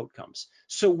meaningful to outcomes.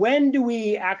 So when do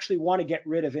we actually want to get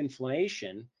rid of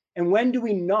inflammation, and when do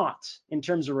we not in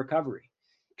terms of recovery?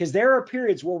 Because there are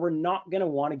periods where we're not going to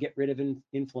want to get rid of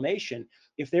inflammation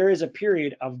if there is a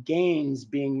period of gains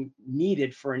being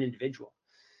needed for an individual.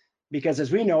 because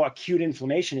as we know, acute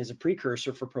inflammation is a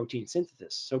precursor for protein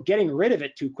synthesis. So getting rid of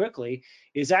it too quickly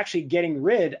is actually getting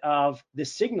rid of the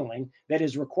signaling that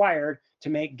is required to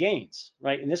make gains,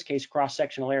 right? In this case,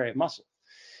 cross-sectional area of muscle.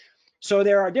 So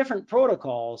there are different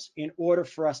protocols in order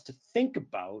for us to think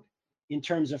about in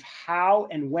terms of how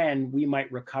and when we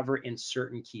might recover in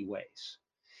certain key ways.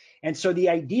 And so the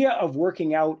idea of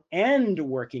working out and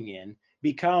working in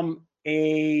become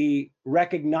a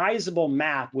recognizable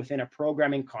map within a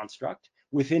programming construct,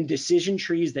 within decision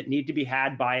trees that need to be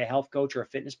had by a health coach or a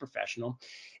fitness professional,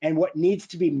 and what needs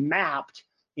to be mapped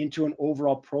into an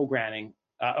overall programming,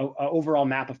 overall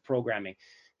map of programming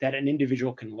that an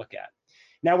individual can look at.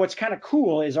 Now, what's kind of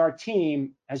cool is our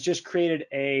team has just created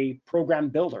a program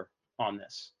builder on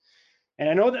this. And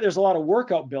I know that there's a lot of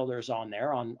workout builders on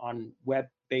there on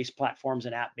web-based platforms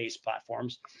and app-based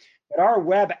platforms, but our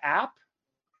web app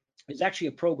is actually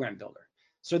a program builder.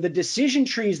 So the decision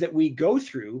trees that we go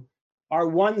through are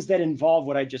ones that involve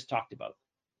what I just talked about.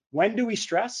 When do we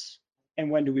stress and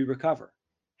when do we recover?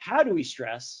 How do we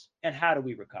stress and how do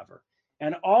we recover?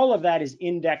 And all of that is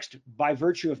indexed by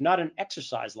virtue of not an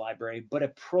exercise library, but a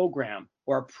program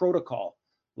or a protocol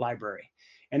library.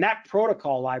 And that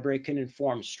protocol library can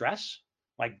inform stress,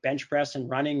 like bench press and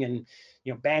running and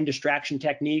band distraction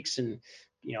techniques and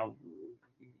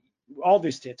all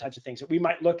these types of things that we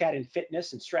might look at in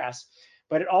fitness and stress,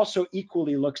 but it also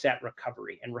equally looks at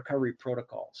recovery and recovery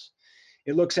protocols.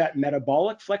 It looks at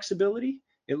metabolic flexibility,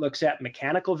 it looks at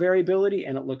mechanical variability,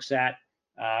 and it looks at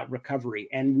recovery.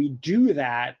 And we do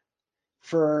that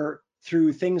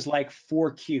through things like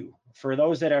 4Q. For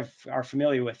those that are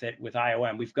familiar with it, with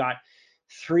IOM, we've got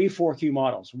 3 4Q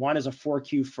models. One is a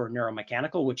 4Q for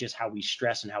neuromechanical, which is how we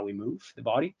stress and how we move the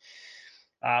body.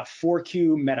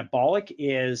 4Q metabolic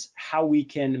is how we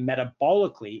can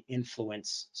metabolically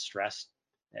influence stress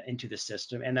into the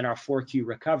system. And then our 4Q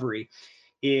recovery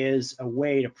is a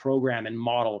way to program and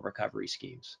model recovery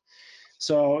schemes.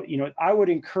 So, I would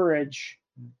encourage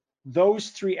those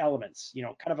 3 elements,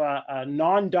 kind of a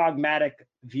non-dogmatic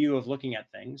view of looking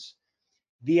at things,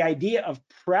 the idea of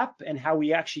prep and how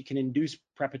we actually can induce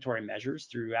preparatory measures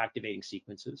through activating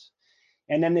sequences,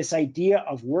 and then this idea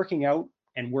of working out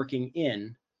and working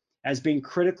in as being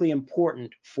critically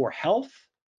important for health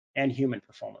and human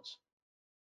performance.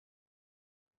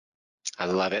 I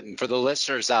love it. And for the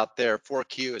listeners out there,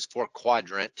 4Q is 4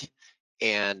 quadrant.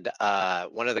 And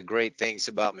one of the great things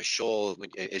about Michol,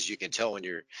 as you can tell when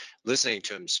you're listening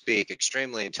to him speak,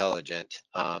 extremely intelligent,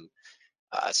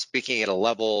 speaking at a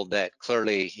level that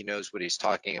clearly he knows what he's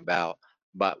talking about.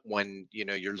 But when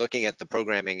you're looking at the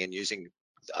programming and using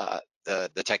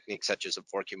the techniques such as a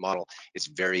 4Q model, it's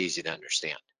very easy to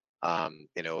understand.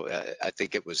 I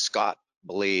think it was Scott,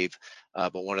 believe,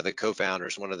 but one of the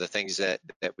co-founders, one of the things that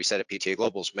we said at PTA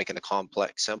Global is making the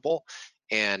complex simple.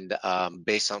 And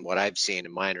based on what I've seen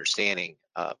and my understanding,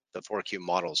 the 4Q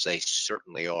models, they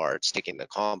certainly are. It's taking the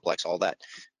complex, all that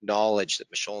knowledge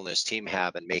that Michol and his team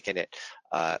have, and making it,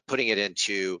 putting it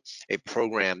into a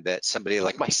program that somebody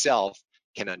like myself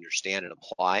can understand and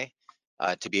apply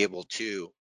to be able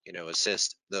to,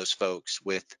 assist those folks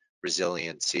with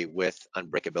resiliency, with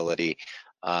unbreakability,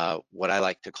 what I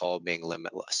like to call being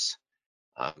limitless.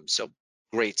 So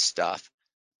great stuff.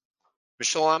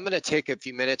 Michol, I'm going to take a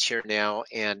few minutes here now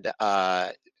and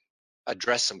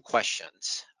address some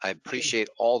questions. I appreciate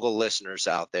all the listeners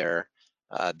out there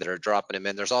that are dropping them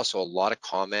in. There's also a lot of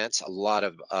comments, a lot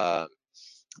of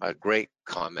great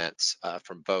comments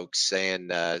from folks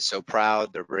saying, so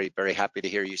proud. They're very, very happy to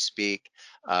hear you speak.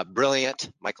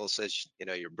 Brilliant. Michael says,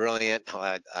 you're brilliant.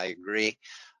 I agree.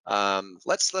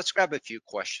 Let's grab a few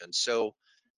questions. So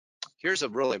here's a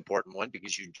really important one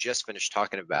because you just finished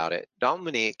talking about it.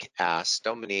 Dominique asks,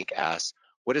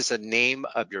 what is the name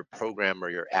of your program or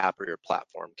your app or your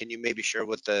platform? Can you maybe share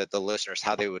with the listeners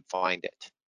how they would find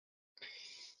it?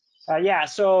 Yeah,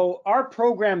 so our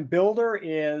program builder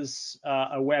is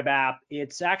a web app.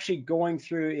 It's actually going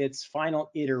through its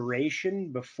final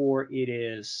iteration before it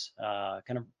is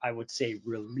kind of, I would say,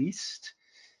 released.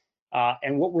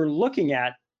 And what we're looking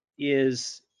at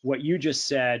is what you just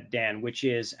said, Dan, which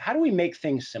is how do we make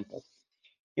things simple?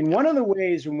 And one of the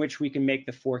ways in which we can make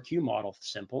the 4Q model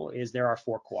simple is there are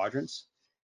 4 quadrants.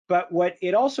 But what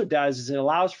it also does is it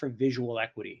allows for visual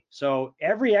equity. So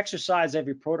every exercise,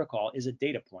 every protocol is a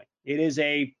data point. It is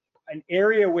an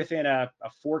area within a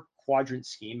 4 quadrant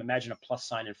scheme. Imagine a plus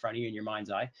sign in front of you in your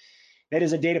mind's eye. That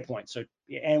is a data point. So,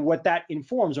 and what that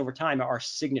informs over time are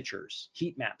signatures,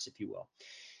 heat maps, if you will.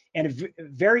 And a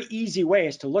very easy way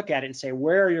is to look at it and say,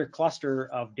 where are your cluster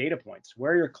of data points?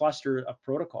 Where are your cluster of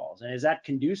protocols? And is that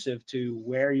conducive to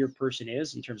where your person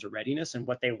is in terms of readiness and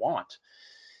what they want?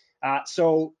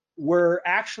 So we're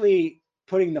actually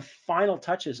putting the final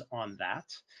touches on that.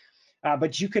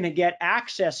 But you can get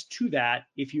access to that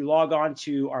if you log on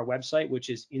to our website, which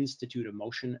is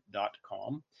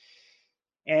instituteofmotion.com.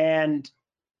 And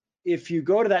if you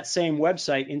go to that same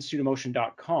website,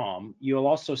 instituteofmotion.com, you'll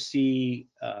also see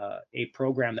a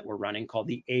program that we're running called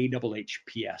the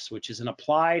AHHPS, which is an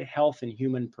Applied Health and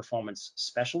Human Performance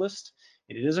Specialist.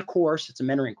 It is a course, it's a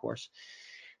mentoring course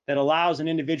that allows an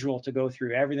individual to go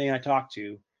through everything I talked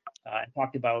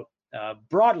about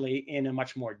broadly in a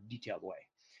much more detailed way.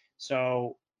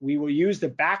 So we will use the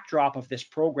backdrop of this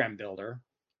program builder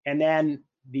and then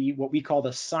what we call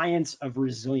the science of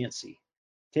resiliency,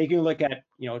 taking a look at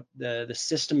the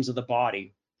systems of the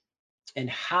body and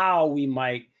how we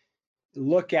might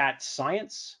look at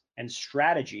science and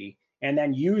strategy, and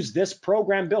then use this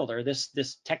program builder,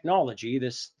 this technology,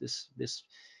 this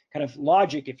kind of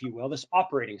logic, if you will, this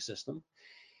operating system,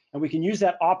 and we can use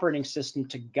that operating system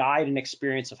to guide an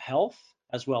experience of health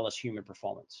as well as human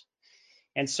performance.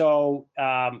 And so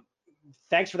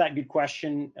thanks for that good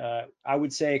question. I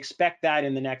would say expect that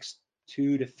in the next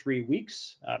 2 to 3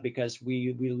 weeks because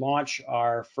we launch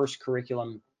our first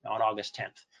curriculum on August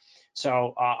 10th.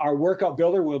 So our workout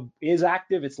builder is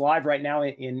active. It's live right now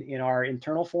in our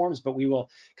internal forms, but we will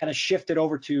kind of shift it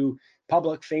over to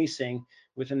public facing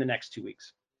within the next 2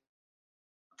 weeks.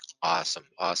 Awesome.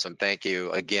 Thank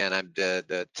you. Again, I'm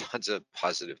the tons of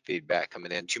positive feedback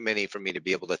coming in. Too many for me to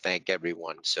be able to thank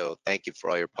everyone. So thank you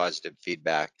for all your positive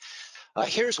feedback.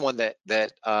 Here's one that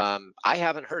I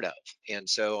haven't heard of, and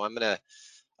so I'm gonna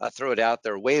throw it out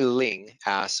there. Wei Ling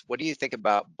asks, "What do you think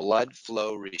about blood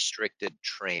flow restricted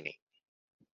training?"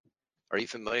 Are you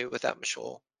familiar with that,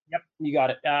 Michol? Yep, you got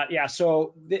it. Yeah.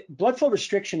 So the blood flow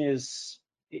restriction is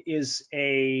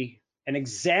an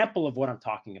example of what I'm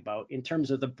talking about in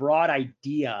terms of the broad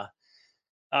idea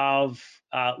of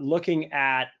looking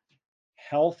at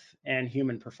health and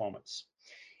human performance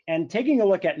and taking a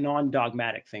look at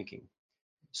non-dogmatic thinking.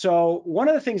 So one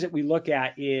of the things that we look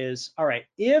at is, all right,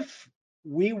 if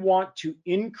we want to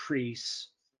increase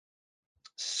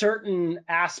certain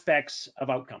aspects of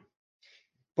outcome,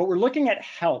 but we're looking at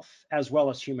health as well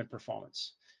as human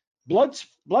performance, blood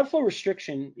flow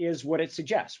restriction is what it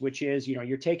suggests, which is,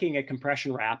 you're taking a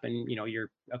compression wrap and,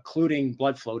 you're occluding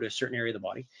blood flow to a certain area of the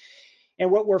body. And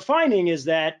what we're finding is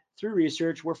that through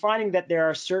research, we're finding that there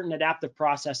are certain adaptive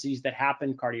processes that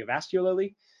happen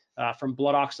cardiovascularly from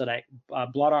blood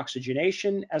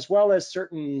oxygenation, as well as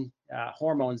certain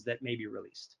hormones that may be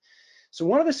released. So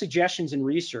one of the suggestions in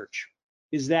research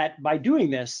is that by doing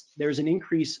this, there's an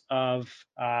increase of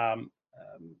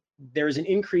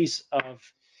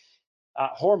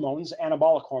hormones,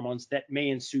 anabolic hormones, that may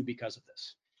ensue because of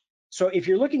this. So if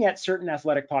you're looking at certain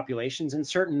athletic populations and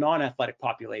certain non-athletic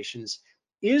populations,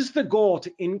 is the goal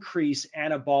to increase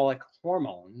anabolic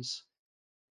hormones?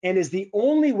 And is the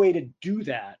only way to do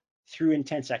that through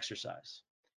intense exercise?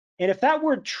 And if that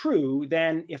were true,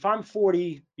 then if I'm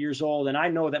 40 years old and I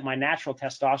know that my natural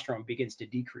testosterone begins to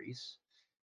decrease,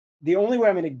 the only way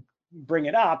I'm going to bring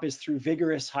it up is through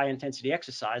vigorous high intensity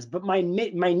exercise, but my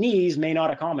knees may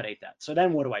not accommodate that. So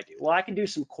then what do I do? Well, I can do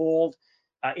some cold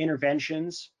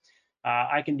interventions.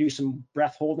 I can do some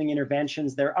breath holding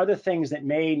interventions. There are other things that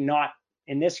may not,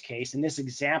 in this case, in this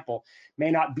example,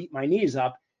 may not beat my knees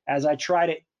up as I try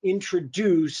to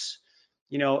introduce,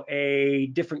 a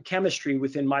different chemistry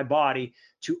within my body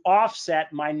to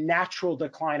offset my natural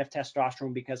decline of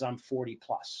testosterone because I'm 40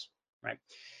 plus, right?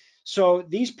 So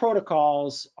these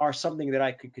protocols are something that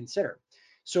I could consider.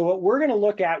 So what we're going to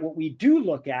look at, what we do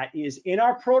look at is in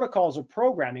our protocols of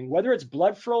programming, whether it's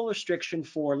blood flow restriction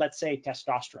for, let's say,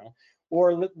 testosterone,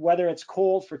 or whether it's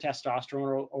cold for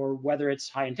testosterone, or whether it's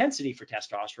high intensity for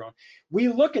testosterone, we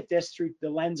look at this through the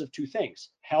lens of two things: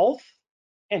 health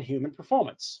and human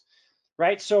performance,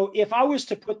 right? So if I was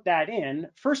to put that in,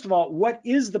 first of all, what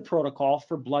is the protocol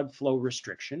for blood flow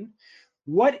restriction?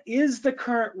 What is the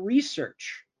current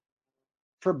research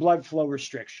for blood flow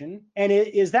restriction? And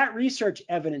is that research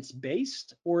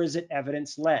evidence-based or is it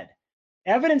evidence-led?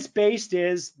 Evidence-based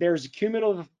is there's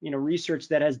cumulative research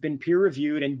that has been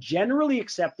peer-reviewed and generally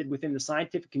accepted within the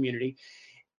scientific community,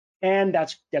 and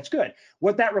that's good.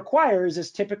 What that requires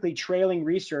is typically trailing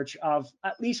research of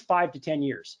at least 5 to 10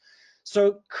 years.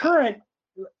 So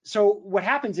what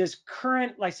happens is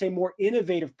current, like say, more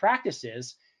innovative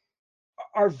practices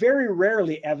are very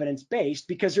rarely evidence-based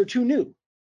because they're too new.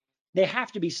 They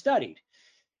have to be studied.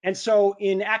 And so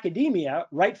in academia,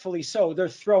 rightfully so, they're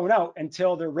thrown out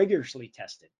until they're rigorously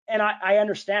tested. And I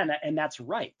understand that, and that's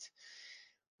right.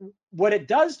 What it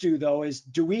does do, though, is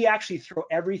do we actually throw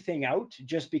everything out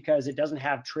just because it doesn't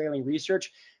have trailing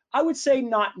research? I would say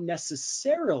not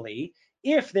necessarily,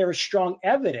 if there is strong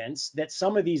evidence that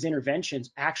some of these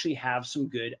interventions actually have some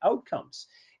good outcomes.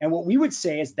 And what we would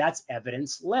say is that's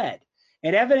evidence-led.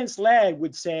 And evidence-led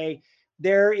would say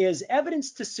there is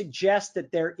evidence to suggest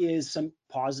that there is some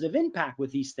positive impact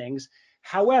with these things.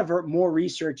 However, more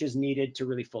research is needed to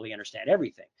really fully understand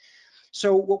everything.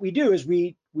 So what we do is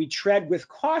we tread with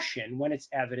caution when it's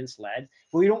evidence-led,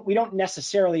 but we don't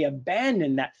necessarily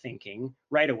abandon that thinking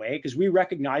right away, because we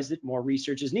recognize that more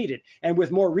research is needed. And with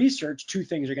more research, two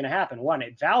things are going to happen. One,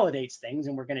 it validates things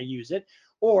and we're going to use it,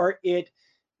 or it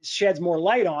sheds more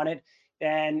light on it.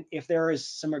 And if there is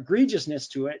some egregiousness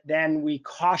to it, then we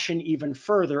caution even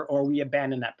further, or we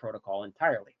abandon that protocol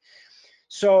entirely.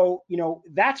 So,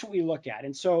 that's what we look at.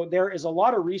 And so there is a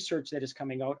lot of research that is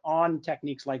coming out on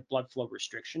techniques like blood flow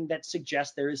restriction that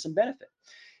suggests there is some benefit.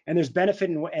 And there's benefit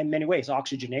in many ways,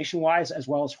 oxygenation-wise, as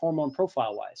well as hormone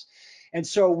profile-wise. And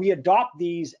so we adopt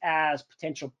these as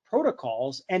potential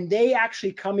protocols, and they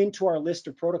actually come into our list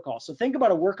of protocols. So think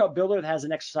about a workout builder that has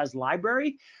an exercise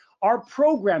library. Our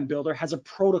program builder has a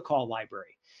protocol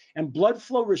library, and blood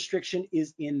flow restriction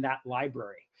is in that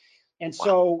library. And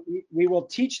so we will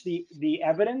teach the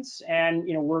evidence, and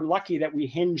we're lucky that we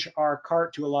hinge our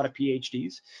cart to a lot of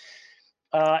PhDs,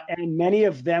 and many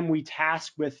of them we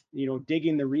task with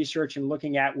digging the research and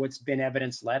looking at what's been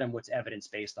evidence-led and what's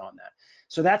evidence-based on that.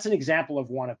 So that's an example of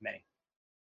one of many.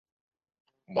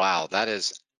 Wow, that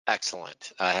is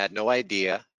excellent. I had no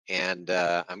idea, and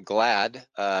I'm glad,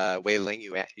 Wei Ling,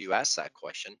 you asked that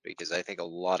question, because I think a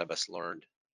lot of us learned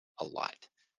a lot.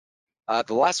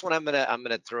 The last one I'm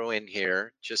gonna throw in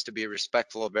here, just to be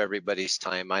respectful of everybody's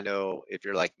time. I know if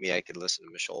you're like me, I could listen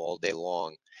to Michol all day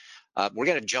long. We're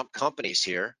gonna jump companies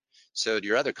here. So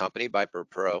your other company, Viper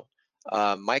Pro,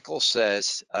 Michael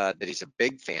says that he's a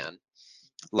big fan.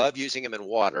 Love using them in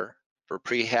water for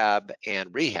prehab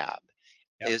and rehab.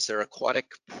 Yep. Is there aquatic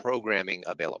programming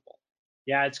available?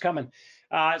 Yeah, it's coming.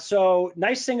 So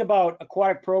nice thing about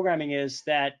aquatic programming is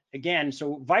that, again,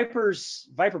 so Viper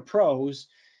Pros,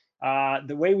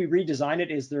 the way we redesigned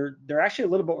it is they're actually a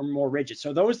little bit more rigid.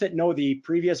 So those that know the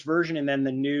previous version and then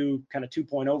the new kind of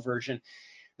 2.0 version,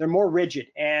 they're more rigid.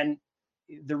 And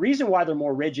the reason why they're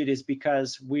more rigid is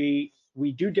because we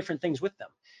do different things with them.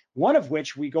 One of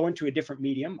which, we go into a different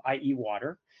medium, i.e.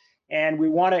 water, and we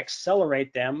want to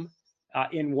accelerate them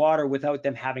in water without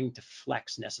them having to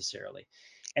flex necessarily.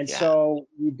 And so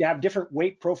we have different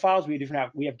weight profiles, we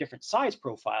have different size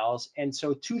profiles, and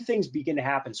so two things begin to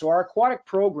happen. So our aquatic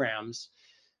programs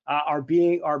are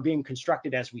being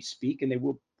constructed as we speak, and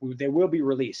they will be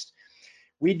released.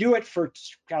 We do it for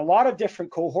a lot of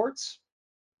different cohorts,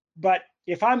 but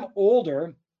if I'm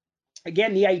older,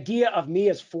 again, the idea of me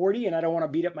as 40 and I don't want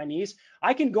to beat up my knees,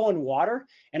 I can go in water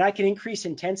and I can increase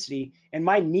intensity and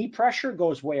my knee pressure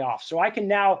goes way off. So I can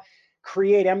now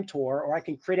create mTOR, or I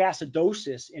can create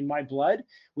acidosis in my blood,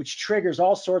 which triggers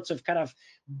all sorts of kind of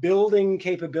building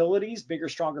capabilities, bigger,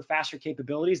 stronger, faster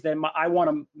capabilities than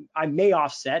I may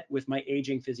offset with my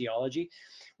aging physiology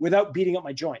without beating up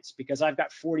my joints, because I've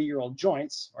got 40-year-old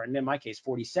joints, or in my case,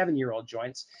 47-year-old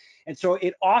joints. And so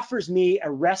it offers me a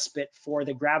respite for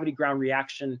the gravity ground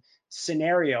reaction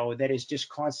scenario that is just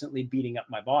constantly beating up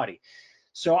my body.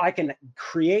 So I can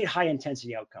create high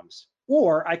intensity outcomes,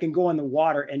 or I can go in the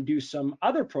water and do some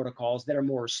other protocols that are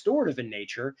more restorative in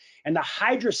nature. And the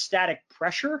hydrostatic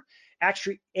pressure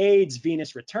actually aids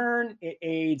venous return. It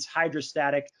aids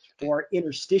hydrostatic or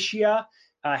interstitia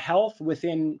health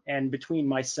within and between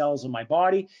my cells and my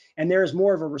body. And there is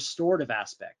more of a restorative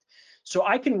aspect. So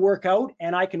I can work out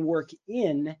and I can work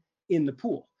in the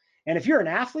pool. And if you're an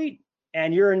athlete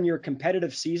and you're in your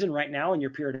competitive season right now in your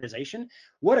periodization,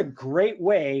 what a great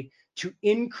way to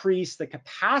increase the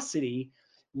capacity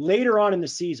later on in the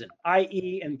season,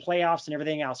 i.e. in playoffs and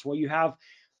everything else, where you have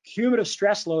cumulative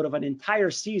stress load of an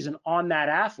entire season on that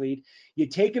athlete. You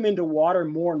take them into water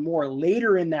more and more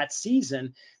later in that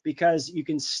season, because you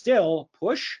can still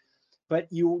push,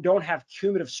 but you don't have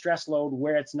cumulative stress load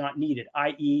where it's not needed,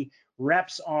 i.e.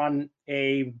 reps on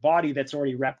a body that's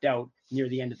already repped out near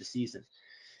the end of the season.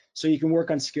 So you can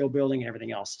work on skill building and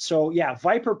everything else. So yeah,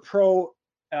 Viper Pro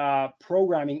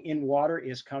programming in water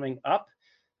is coming up,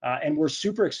 and we're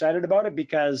super excited about it,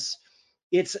 because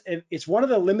it's one of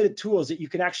the limited tools that you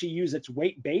can actually use that's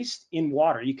weight-based in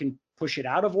water. You can push it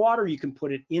out of water, you can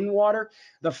put it in water.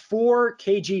 The 4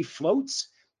 kg floats,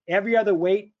 every other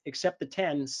weight except the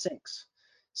 10 sinks.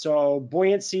 So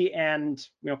buoyancy and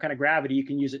kind of gravity, you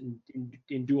can use it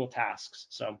in dual tasks.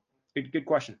 So good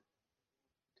question.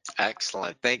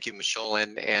 Excellent. Thank you, Michol.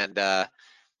 And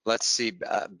Let's see.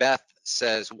 Beth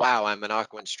says, "Wow, I'm an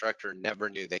aqua instructor. Never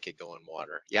knew they could go in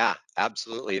water." Yeah,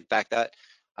 absolutely. In fact, that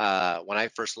when I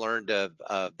first learned of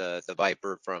the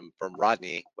Viper from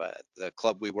Rodney, the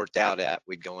club we worked out at,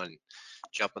 we'd go and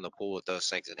jump in the pool with those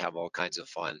things and have all kinds of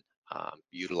fun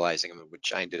utilizing them,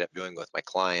 which I ended up doing with my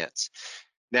clients.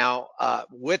 Now,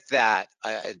 with that,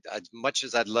 as much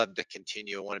as I'd love to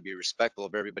continue, I want to be respectful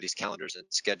of everybody's calendars and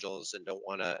schedules, and don't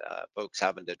want to folks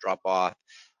having to drop off.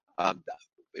 Um,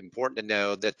 Important to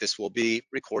know that this will be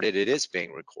recorded. It is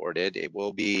being recorded. It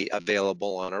will be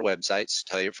available on our websites.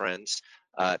 Tell your friends,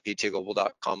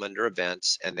 ptaglobal.com under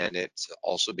events, and then it's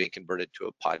also being converted to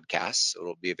a podcast, so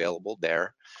it'll be available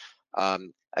there.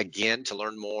 Again, to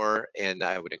learn more, and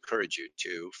I would encourage you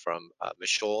to, from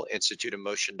Michol,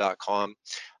 instituteofmotion.com.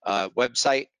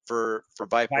 Website for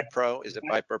Viper Pro, is it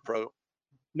Viper Pro?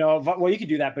 No, well, you could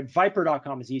do that, but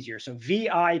viper.com is easier. So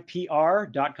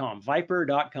VIPR.com,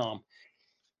 viper.com.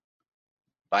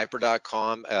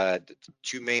 Viper.com,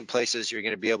 two main places you're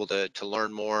going to be able to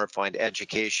learn more, find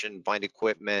education, find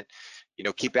equipment,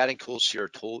 keep adding tools to your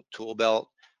tool belt.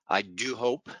 I do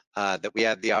hope that we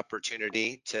have the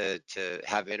opportunity to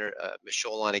have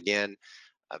Michol on again,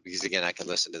 because again, I could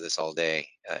listen to this all day.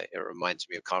 It reminds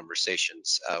me of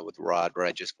conversations with Rod where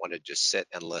I just want to just sit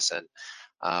and listen.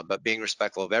 But being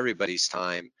respectful of everybody's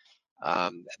time,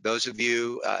 those of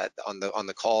you on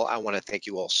the call, I want to thank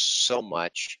you all so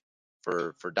much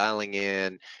for dialing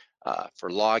in,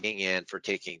 for logging in, for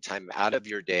taking time out of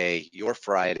your day, your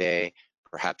Friday,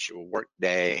 perhaps your work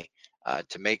day,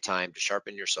 to make time to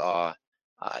sharpen your saw,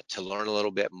 to learn a little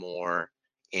bit more,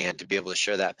 and to be able to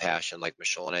share that passion. Like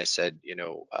Michol and I said,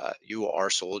 you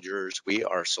are soldiers, we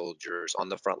are soldiers on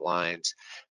the front lines,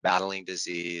 battling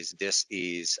disease,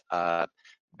 dis-ease,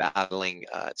 battling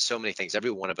so many things.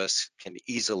 Every one of us can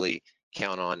easily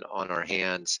count on our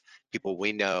hands people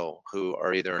we know who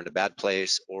are either in a bad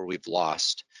place or we've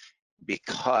lost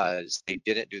because they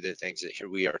didn't do the things that here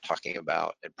we are talking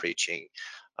about and preaching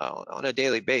on a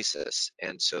daily basis.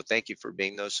 And so thank you for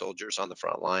being those soldiers on the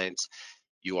front lines.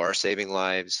 You are saving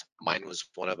lives. Mine was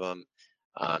one of them.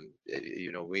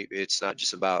 It's not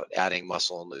just about adding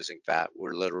muscle and losing fat.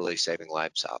 We're literally saving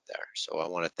lives out there. So I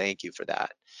want to thank you for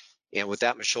that. And with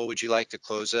that, Michol, would you like to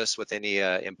close us with any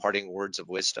imparting words of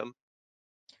wisdom?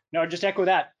 No, just echo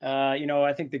that.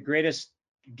 I think the greatest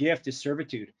gift is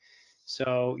servitude.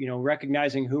 So,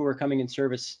 recognizing who we're coming in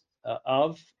service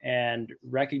of, and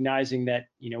recognizing that,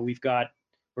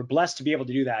 we're blessed to be able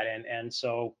to do that. And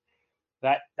so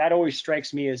that always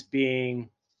strikes me as being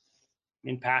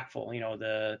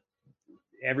impactful.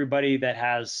 Everybody that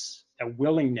has a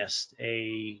willingness,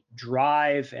 a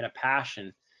drive, and a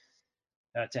passion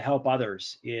to help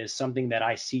others is something that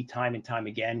I see time and time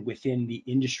again within the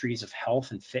industries of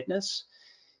health and fitness.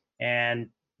 And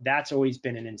that's always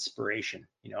been an inspiration.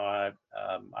 I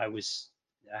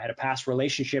had a past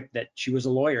relationship that she was a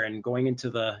lawyer, and going into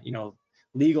the,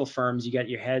 legal firms, you got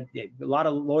a lot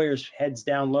of lawyers heads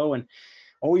down low and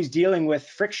always dealing with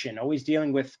friction, always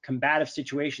dealing with combative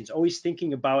situations, always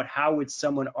thinking about how would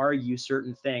someone argue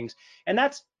certain things. And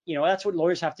that's what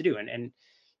lawyers have to do. And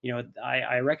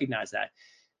I recognize that.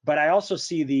 But I also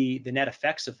see the net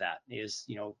effects of that is,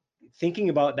 thinking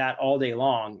about that all day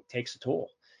long takes a toll.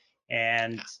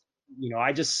 And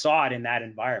I just saw it in that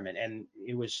environment, and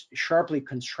it was sharply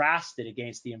contrasted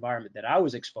against the environment that I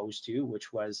was exposed to,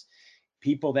 which was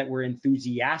people that were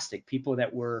enthusiastic, people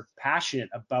that were passionate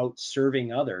about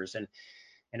serving others. And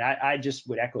I just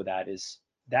would echo that is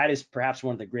perhaps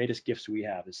one of the greatest gifts we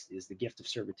have is the gift of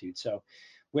servitude. So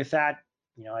with that,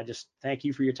 I just thank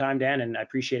you for your time, Dan, and I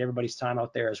appreciate everybody's time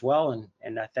out there as well.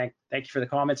 And I thank you for the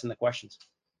comments and the questions.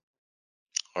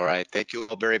 All right, thank you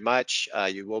all very much.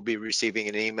 You will be receiving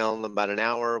an email in about an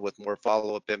hour with more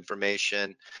follow-up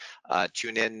information.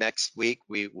 Tune in next week.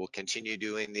 We will continue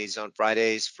doing these on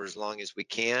Fridays for as long as we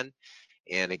can.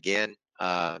 And again,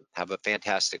 have a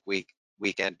fantastic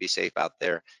weekend. Be safe out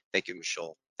there. Thank you,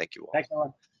 Michol. Thank you all. Thanks,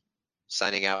 Alan.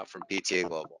 Signing out from PTA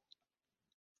Global.